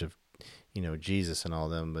language of, Jesus and all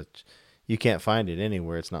them, but you can't find it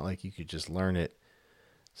anywhere. It's not like you could just learn it.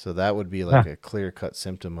 So that would be like Yeah, a clear cut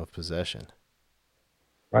symptom of possession.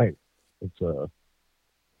 right. It's a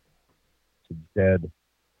dead,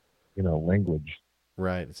 language.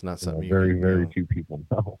 Right. It's not something you Very, could, very few people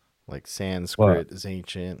know. like But Sanskrit is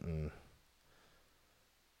ancient and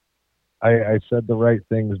I said the right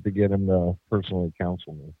things to get him to personally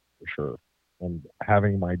counsel me for sure. And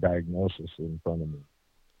having my diagnosis in front of me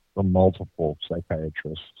from multiple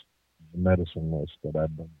psychiatrists, the medicine list that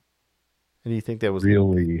I've been do you think that was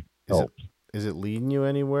really is it helped. is it leading you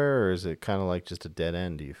anywhere or is it kind of like just a dead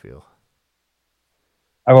end, do you feel?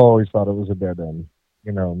 I've always thought it was a dead end.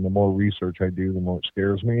 And the more research I do, the more it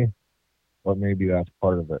scares me. But maybe that's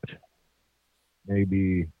part of it.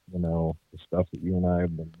 Maybe, the stuff that you and I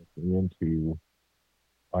have been looking into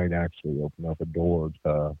might actually open up a door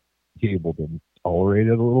to be able to tolerate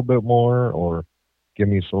it a little bit more or give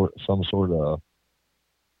me some sort of,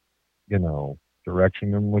 you know,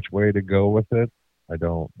 direction in which way to go with it. I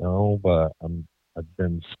don't know, but I've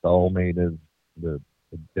been stalemated the,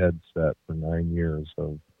 the dead set for 9 years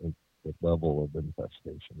of the level of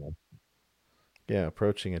infestation. Yeah,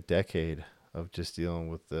 approaching a decade of just dealing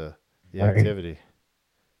with the I activity.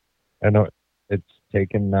 I know it's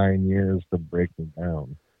taken 9 years to break me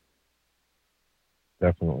down.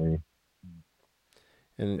 Definitely,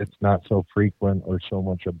 And it's not so frequent or so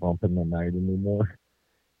much a bump in the night anymore.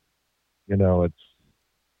 It's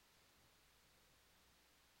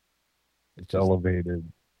it's just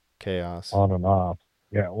elevated chaos, on and off.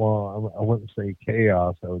 Yeah, well, I wouldn't say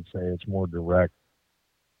chaos. I would say it's more direct.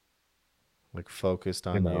 like focused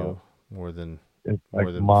You on know, you more than it's like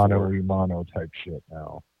more than mono before. e mono type shit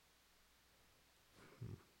now.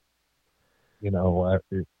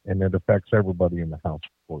 And it affects everybody in the house,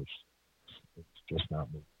 of course. It's just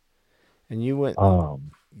not me. And you went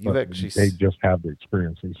you've But actually they just have the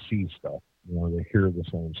experience. They see stuff. They hear the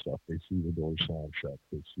same stuff. They see the door slam shut.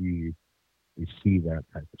 They see that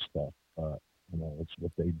type of stuff. It's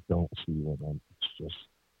what they don't see when it's just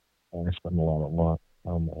I spend a lot of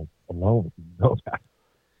time alone. You know that.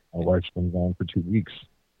 My and, wife's been gone for 2 weeks.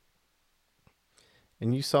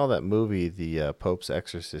 and you saw that movie, The Pope's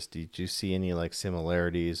Exorcist. Did you see any like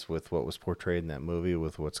similarities with what was portrayed in that movie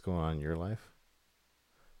with what's going on in your life?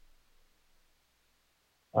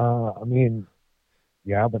 I mean,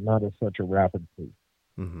 yeah, but not at such a rapid pace.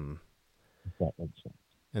 Mm-hmm. If that makes sense.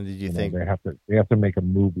 And did you think They have to make a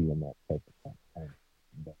movie in that type of time.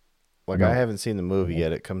 But I like I know, haven't seen the you movie know.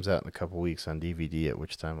 yet. It comes out in a couple weeks on DVD, at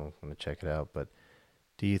which time I'm going to check it out. But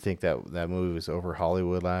do you think that that movie was over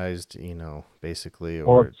Hollywoodized, basically,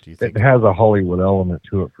 Well, or do you it think has a Hollywood element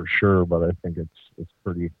to it for sure, but I think it's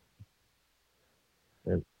pretty.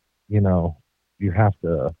 It, you know, you have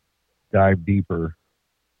to dive deeper,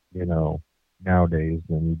 you know, nowadays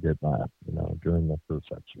than you did during the first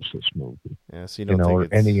Exorcist movie, yeah? So you don't think or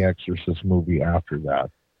any it's Exorcist movie after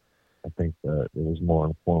that. I think that it was more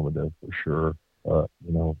informative for sure,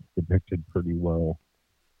 depicted pretty well.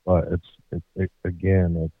 But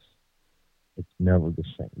again, it's never the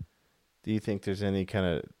same. do you think there's any kind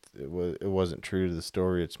of it wasn't true to the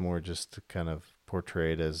story? It's more just kind of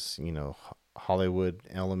portrayed as Hollywood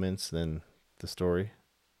elements than the story.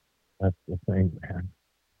 That's the thing, man.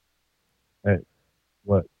 It,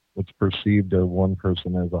 what's perceived of one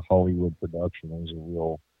person as a Hollywood production is a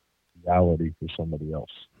real reality for somebody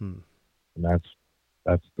else, Hmm. and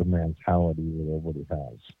that's the mentality that everybody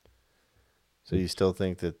has. So you It's still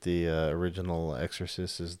think that the original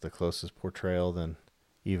Exorcist is the closest portrayal than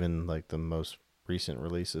even like the most recent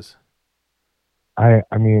releases? I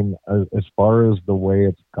mean, as far as the way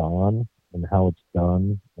it's gone, and how it's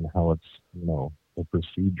done and how it's, the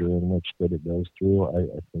procedure in which that it goes through,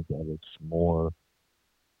 I think that it's more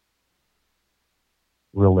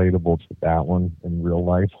relatable to that one in real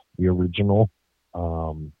life, the original.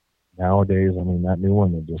 Um, Nowadays, I mean, that new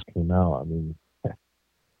one that just came out, I mean,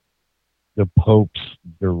 the Pope's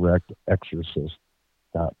direct exorcist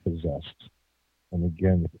got possessed. And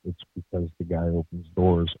again, it's because the guy opens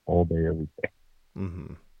doors all day, every day.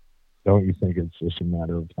 Mm-hmm. Don't you think it's just a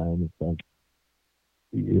matter of time? It's like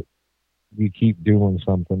you keep doing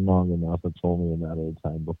something long enough, it's only a matter of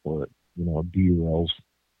time before it, derails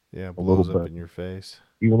Yeah, a little blows up bit. in your face.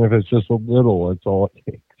 Even if it's just a little, it's all it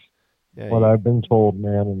takes. Yeah, What I've been told,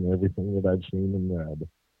 man, and everything that I've seen and read,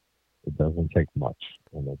 it doesn't take much.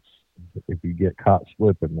 And if you get caught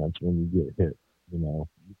slipping, that's when you get hit. You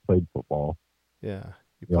played football. yeah.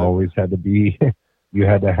 You You play with. always had to be, you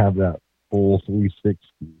had to have that full 360.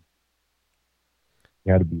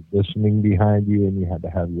 You had to be listening behind you, and you had to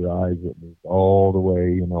have your eyes that moved all the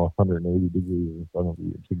way, 180 degrees in front of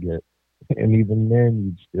you to get. And even then,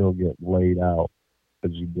 you'd still get laid out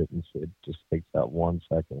because you didn't. It just takes that 1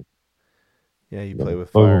 second. Yeah, you play Then with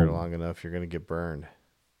fire boom. long enough, you're gonna get burned.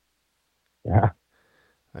 Yeah.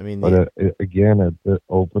 I mean, But the again, the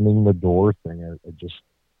opening the door thing,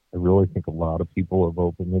 I really think a lot of people have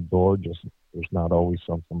opened the door. Just there's not always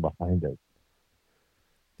something behind it,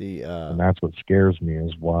 the and that's what scares me.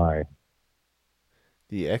 Is why.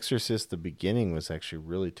 The Exorcist, the beginning was actually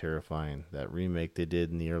really terrifying. That remake they did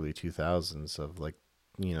in the early 2000s of like,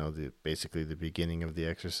 the basically the beginning of the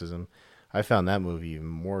Exorcism. I found that movie even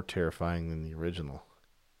more terrifying than the original.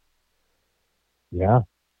 Yeah.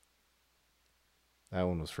 That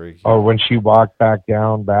one was Or freaky. when she walked back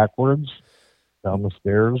down backwards down N- the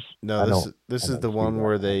stairs. No, I this don't. is this I is don't the see one that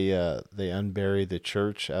where one. they unbury the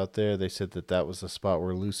church out there. They said that that was the spot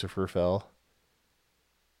where Lucifer fell,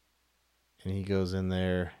 and he goes in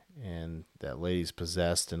there, and that lady's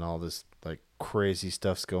possessed, and all this like crazy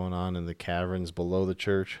stuff's going on in the caverns below the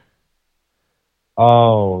church.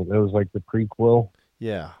 Oh, it was like the prequel.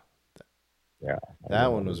 Yeah, Yeah, I that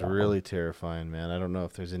one remember was that one. really terrifying, man. I don't know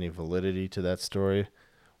if there's any validity to that story,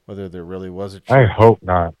 whether there really was a I church. hope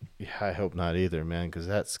not. Yeah, I hope not either, man, because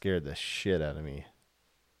that scared the shit out of me.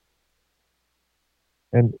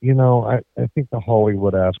 And I think the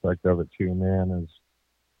Hollywood aspect of it too, man, is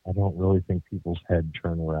I don't really think people's head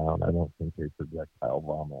turn around. I don't think they projectile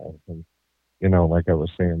vomit. I think, like I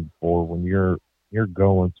was saying before, when you're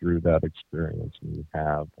going through that experience and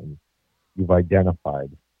and you've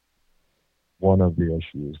identified one of the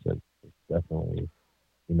issues that is definitely,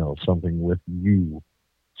 something with you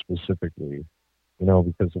specifically,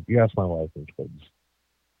 because if you ask my wife and kids,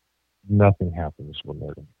 nothing happens when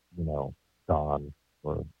they're, you know, gone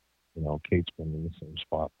or, Kate's been in the same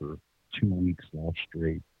spot for 2 weeks now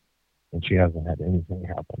straight and she hasn't had anything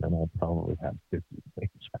happen and I've probably had 50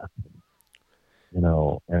 things happen,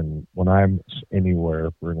 and when I'm anywhere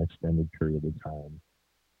for an extended period of time,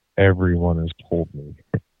 everyone has told me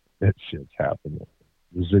that shit's happened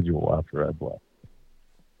residual after I've left.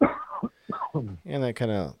 And that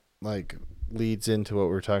kind of like leads into what we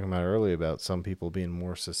were talking about earlier about some people being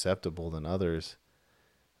more susceptible than others.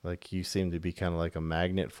 Like you seem to be kind of like a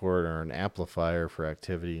magnet for it or an amplifier for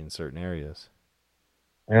activity in certain areas.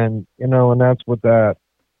 And and that's what that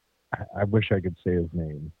I wish I could say his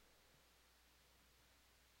name.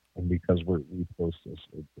 And because we post this,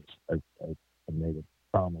 I made a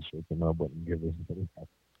promise with him I wouldn't give his name up.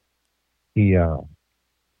 He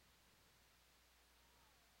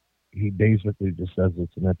he basically just says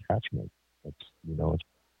it's an attachment. It's you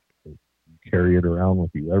carry it around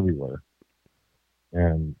with you everywhere.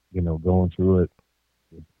 And going through it,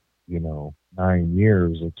 9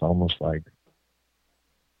 years, it's almost like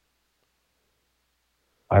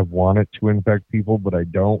I want it to infect people, but I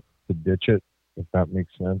don't to ditch it, if that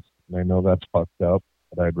makes sense. And I know that's fucked up,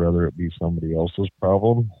 but I'd rather it be somebody else's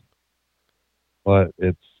problem. But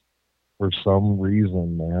it's for some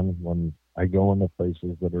reason, man, when I go into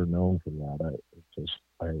places that are known for that,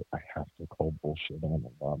 I have to call bullshit on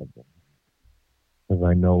a lot of them because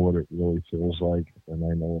I know what it really feels like, and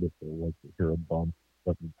I know what it feels like to hear a bump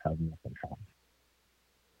but have nothing happen.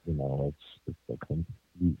 It's a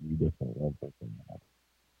completely different level than that.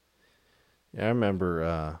 Yeah, I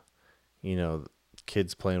remember, you know,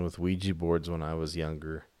 kids playing with Ouija boards when I was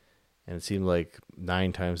younger, and it seemed like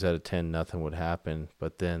 9 times out of 10 nothing would happen.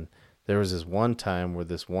 But then there was this one time where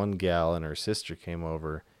this one gal and her sister came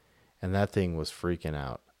over, and that thing was freaking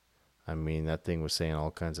out. I mean, that thing was saying all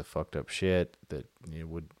kinds of fucked up shit that it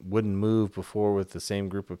wouldn't move before with the same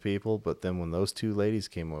group of people. But then when those two ladies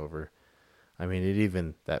came over, I mean, it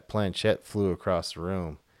even that planchette flew across the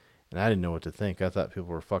room, and I didn't know what to think. I thought people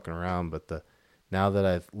were fucking around, but the now that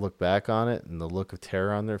I look back on it and the look of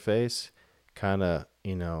terror on their face, kind of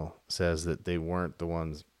says that they weren't the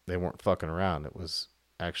ones. They weren't fucking around. It was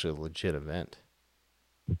actually a legit event.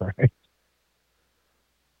 Right.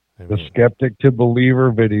 I The mean, skeptic to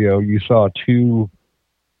believer video, you saw two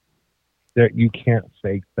that you can't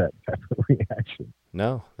fake that type of reaction.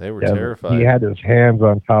 no, they were Yeah, he terrified. had his hands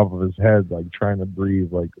on top of his head, like trying to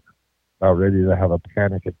breathe, like about ready to have a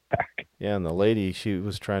panic attack. Yeah, and the lady, she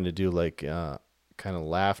was trying to do like kind of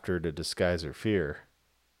laughter to disguise her fear.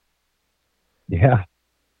 Yeah.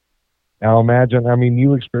 Now imagine, I mean,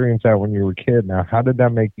 you experienced that when you were a kid. Now, how did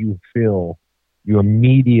that make you feel? You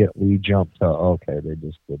immediately jumped to, okay, they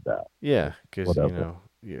just did that. Yeah, Like, because whatever.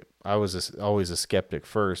 yeah, I was always a skeptic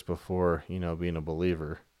first before being a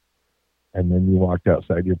believer. And then you walked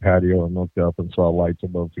outside your patio and looked up and saw lights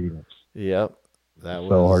above Phoenix. Yep, that It's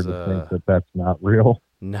so was hard to think that that's not real.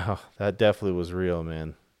 no, that definitely was real,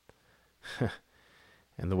 man.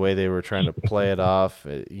 And the way they were trying to play it off,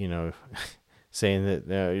 saying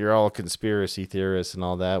that you're all conspiracy theorists and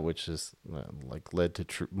all that, which is like led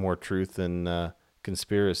to more truth than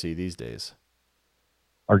conspiracy these days.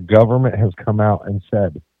 Our government has come out and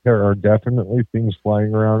said there are definitely things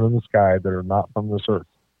flying around in the sky that are not from this earth.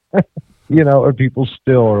 And people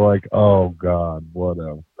still are like, oh God,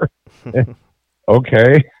 whatever.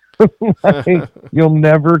 Okay. Like, you'll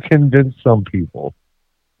never convince some people.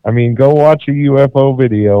 I mean, go watch a UFO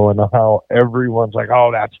video and how everyone's like,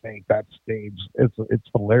 "Oh, that's fake, that's staged." It's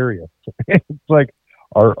hilarious. It's like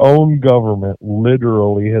our own government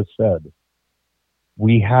literally has said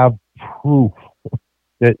we have proof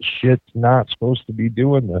that shit's not supposed to be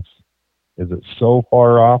doing this. Is it so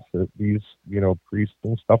far off that these priests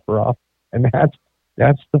and stuff are off? And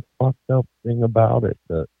that's the fucked up thing about it.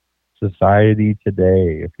 That society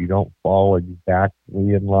today, if you don't fall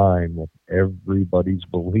exactly in line with everybody's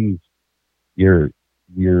beliefs, you're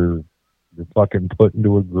you're you're fucking put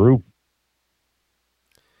into a group.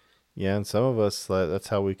 Yeah, and some of us, that's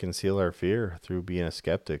how we conceal our fear through being a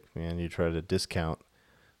skeptic, man. You try to discount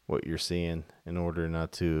what you're seeing in order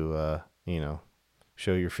not to,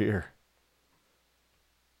 show your fear.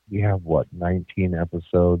 We have what, 19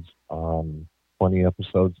 episodes on 20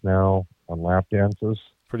 episodes now on lap dances,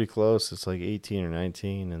 Pretty close. It's like 18 or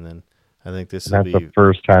 19. And then I think this and will that's the be.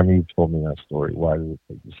 first time you told me that story. Why did it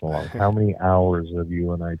take you so long? How many hours have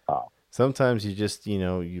you and I talked? Sometimes you just,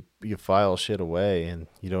 you file shit away and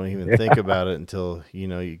you don't even think Yeah, about it until,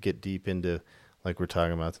 you get deep into, like we're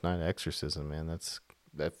talking about tonight, exorcism, man. That's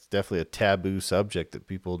definitely a taboo subject that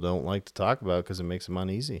people don't like to talk about because it makes them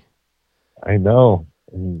uneasy. I know.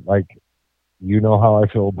 And like, you know how I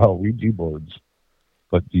feel about Ouija boards.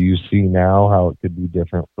 But do you see now how it could be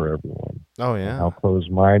different for everyone Oh, and yeah. how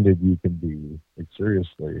closed minded you can be? Like,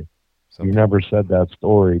 seriously, Some you people, never said that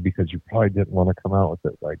story because you probably didn't want to come out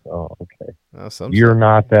with it. Like, oh, okay, some you're say,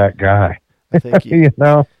 not that guy, I think you, you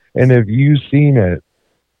know? And if you've seen it,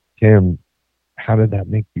 Tim, how did that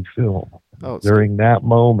make you feel oh, it during that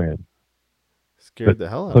moment? But scared the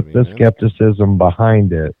hell out of put me, the man. skepticism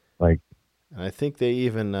behind it. Like, And I think they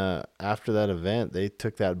even, after that event, they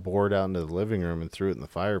took that board out into the living room and threw it in the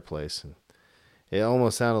fireplace. And it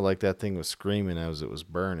almost sounded like that thing was screaming as it was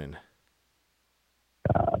burning.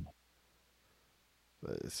 uh,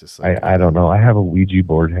 But it's just like, I don't know. I have a Ouija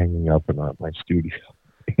board hanging up in my studio.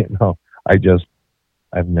 I just,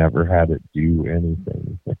 I've never had it do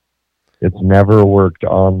anything. It's never worked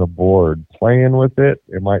on the board. Playing with it,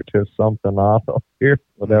 it might piss something off up here,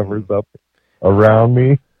 mm-hmm. whatever's up around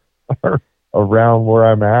me or around where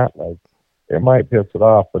I'm at. Like, it might piss it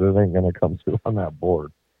off, but it ain't gonna come through on that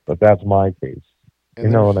board. But that's my case. You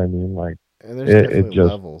and know there's what I mean? Like, and there's it definitely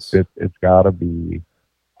just levels. it's gotta be.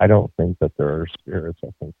 I don't think that there are spirits. I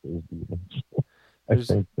think there's demons. I There's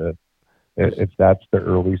think that there's if that's the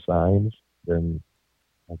early signs, then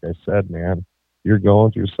like I said, man, you're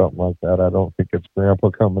going through something like that. I don't think it's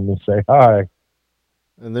grandpa coming to say hi.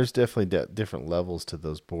 and there's definitely different levels to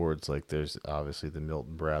those boards. Like there's obviously the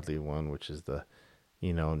Milton Bradley one, which is the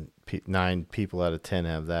 9 people out of 10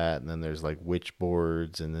 have that, and then there's like witch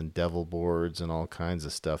boards and then devil boards and all kinds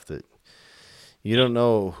of stuff that you don't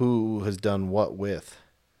know who has done what with.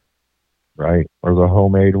 Right? Or the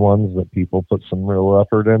homemade ones that people put some real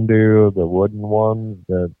effort into, the wooden ones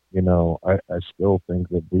that, I still think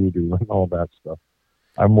that voodoo and all that stuff.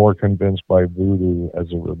 I'm more convinced by voodoo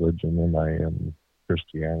as a religion than I am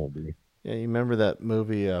Christianity. Yeah, you remember that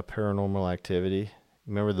movie Paranormal Activity?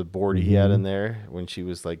 Remember the board he had in Hmm. there when she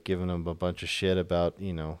was like giving him a bunch of shit about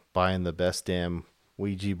buying the best damn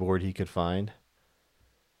Ouija board he could find?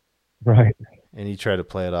 Right. And you try to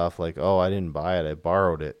play it off like, oh, I didn't buy it, I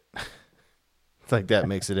borrowed it. It's like that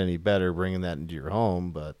makes it any better bringing that into your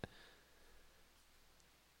home, but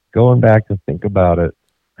Going back to think about it,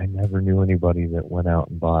 I never knew anybody that went out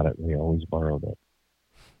and bought it. They always borrowed it.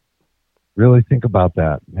 Really think about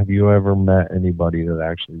that. Have you ever met anybody that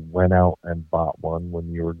actually went out and bought one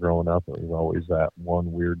when you were growing up? It was always that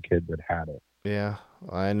one weird kid that had it. yeah,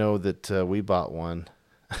 I know that we bought one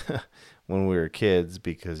when we were kids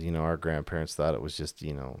because our grandparents thought it was just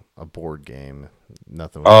a board game.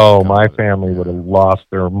 Nothing was going to Oh, come my of it. family would have Yeah, lost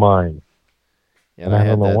their mind, and and I I don't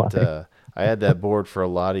had know that. why. I had that board for a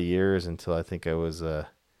lot of years until I think I was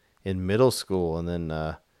in middle school, and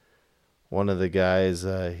then one of the guys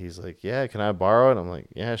he's like, "Yeah, can I borrow it?" I'm like,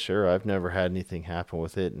 "Yeah, sure." I've never had anything happen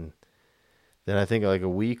with it, and then I think like a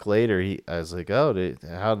week later, I was like, "Oh,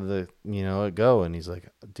 how did it go?" And he's like,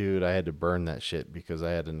 "Dude, I had to burn that shit because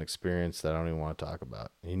I had an experience that I don't even want to talk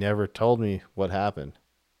about." He never told me what happened.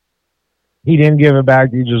 He didn't give it back.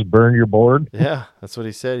 You just burned your board. Yeah, that's what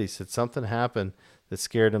he said. He said something happened that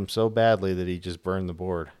scared him so badly that he just burned the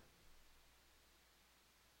board.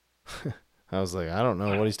 I was like, I don't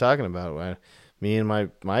know what he's talking about. Me and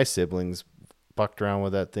my siblings fucked around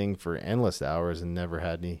with that thing for endless hours and never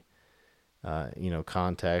had any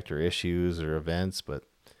contact or issues or events, but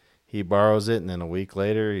he borrows it, and then a week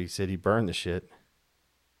later, he said he burned the shit.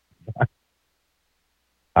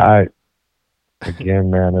 I Again,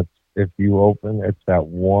 man, it's if you open, it's that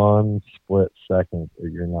one split second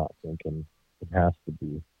that you're not thinking. It has to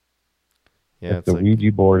be. Yeah, If it's the like,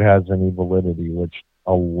 Ouija board has any validity, which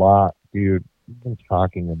a lot, dude, even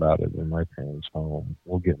talking about it in my parents' home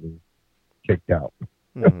will get me kicked out.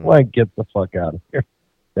 mm-hmm, Like, get the fuck out of here.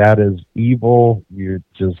 That is evil. You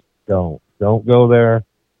just don't go there.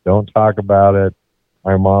 Don't talk about it.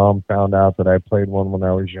 My mom found out that I played one when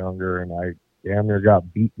I was younger, and I damn near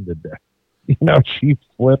got beaten to death. She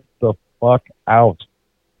flipped the fuck out.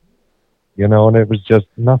 And it was just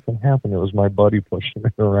nothing happened. It was my buddy pushing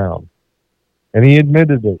it around. And he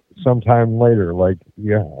admitted it sometime later, like,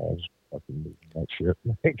 yeah, I was fucking doing that shit.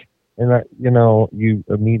 Like, and you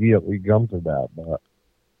immediately come to that. But,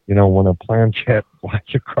 when a planchette flies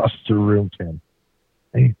across the room, Tim,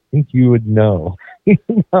 I think you would know.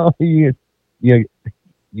 You, you,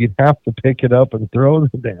 you'd have to pick it up and throw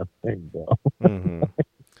the damn thing, bro. mm-hmm.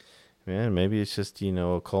 Man, maybe it's just,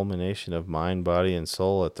 a culmination of mind, body, and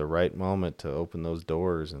soul at the right moment to open those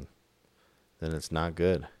doors, and then it's not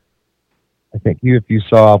good. I think if you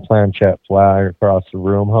saw a planchette fly across the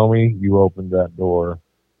room, homie, you opened that door.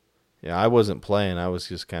 Yeah, I wasn't playing. I was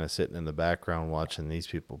just kind of sitting in the background watching these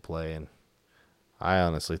people play, and I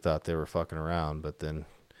honestly thought they were fucking around. But then,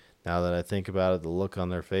 now that I think about it, the look on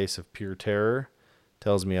their face of pure terror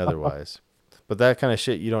tells me otherwise. But that kind of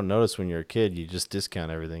shit you don't notice when you're a kid. You just discount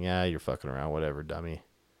everything. Ah, you're fucking around, whatever, dummy.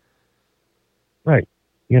 Right.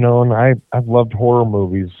 And I've loved horror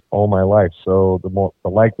movies all my life, so the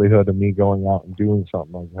likelihood of me going out and doing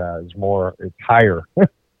something like that is it's higher,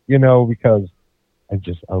 because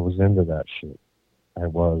I was into that shit. I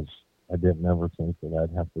was. I didn't ever think that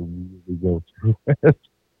I'd have to really go through it.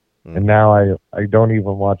 And Mm-hmm. now I don't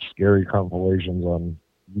even watch scary compilations on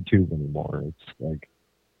YouTube anymore. It's like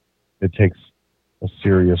it takes a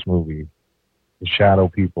serious movie. The Shadow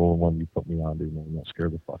People, when you put me on, dude, man, that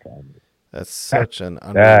scared the fuck out of me. That's That, such an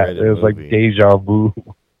that underrated is like movie. deja vu.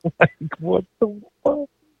 Like, what the fuck?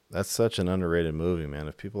 That's such an underrated movie, man.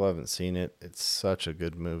 If people haven't seen it, it's such a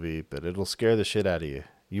good movie, but it'll scare the shit out of you.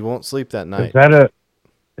 You won't sleep that Is night. that a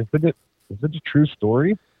is it a true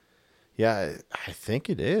story? Yeah, I think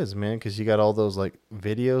it is, man, because you got all those like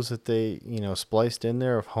videos that they, spliced in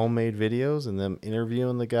there of homemade videos and them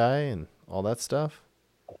interviewing the guy and all that stuff.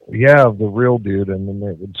 Yeah, the real dude, and then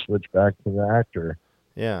it would switch back to the actor.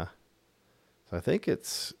 Yeah. So I think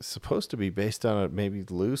it's supposed to be based on it maybe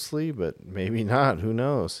loosely, but maybe not. Who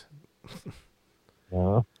knows?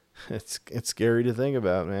 Yeah, It's scary to think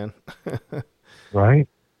about, man. right.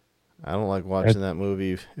 I don't like It's, watching that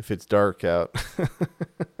movie if it's dark out.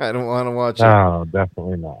 I don't want to watch it. no,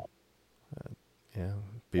 definitely not. Yeah,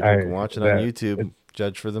 people I can watch it on that YouTube, it's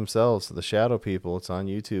judge for themselves. The Shadow People, it's on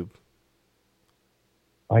YouTube.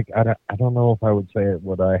 like I don't know if I would say it.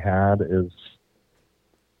 What I had is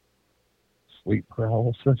sleep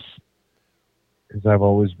paralysis because I've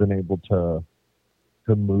always been able to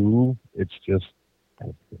move. It's just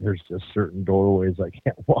there's just certain doorways I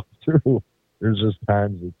can't walk through. There's just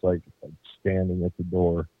times it's like I'm standing at the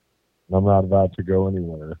door and I'm not about to go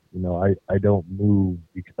anywhere. I don't move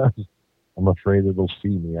because I'm afraid it'll see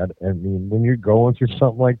me. I mean, when you're going through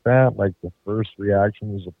something like that, like the first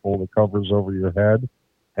reaction is to pull the covers over your head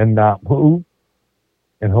and not move.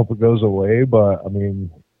 and hope it goes away. But I mean,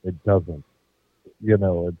 it doesn't.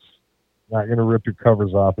 It's not going to rip your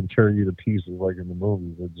covers off and tear you to pieces like in the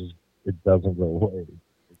movies. It doesn't go away.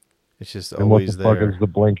 It's just And what the always fuck is there. the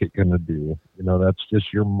blanket going to do? That's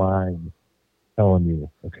just your mind telling you,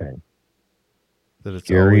 okay, That it's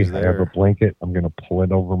scary. always I have a there. blanket. I'm going to pull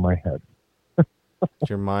it over my head. It's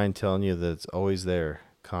your mind telling you that it's always there,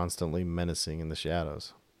 constantly menacing in the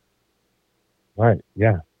shadows. Right.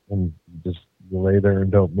 Yeah. And you lay there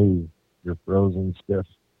and don't move. You're frozen stiff.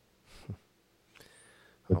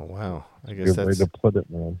 Oh It's, wow. it's I a guess good way to that's put it,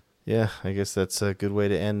 man. yeah. I guess that's a good way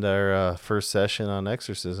to end our first session on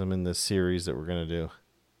exorcism in this series that we're gonna do.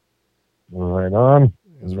 Right on.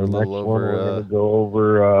 Because And we're a the little next one, over. we're going to go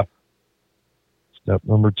over step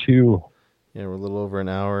number 2. Yeah, we're a little over an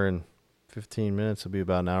hour and 15 minutes. It'll be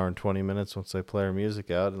about an hour and 20 minutes once I play our music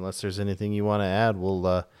out. Unless there's anything you want to add,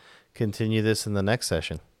 we'll continue this in the next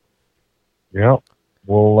session. Yeah.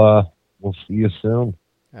 We'll see you soon. Talk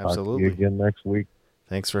to you Absolutely. again next week.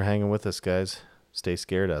 Thanks for hanging with us, guys. Stay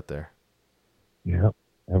scared out there. Yeah.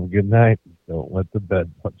 Have a good night. Don't let the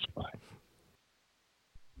bed bugs bite.